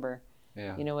to remember.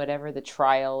 Yeah. Whatever the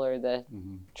trial or the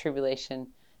tribulation,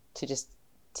 to just,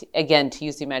 again, to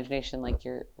use the imagination, like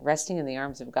you're resting in the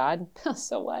arms of God.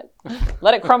 So what?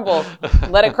 Let it crumble.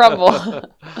 Let it crumble.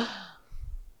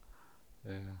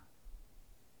 Yeah.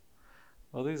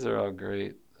 Well, these are all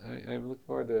great. I look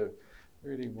forward to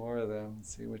reading more of them and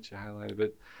see what you highlighted.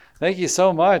 But thank you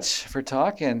so much for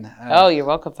talking. Oh, you're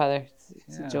welcome, Father.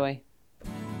 It's a joy.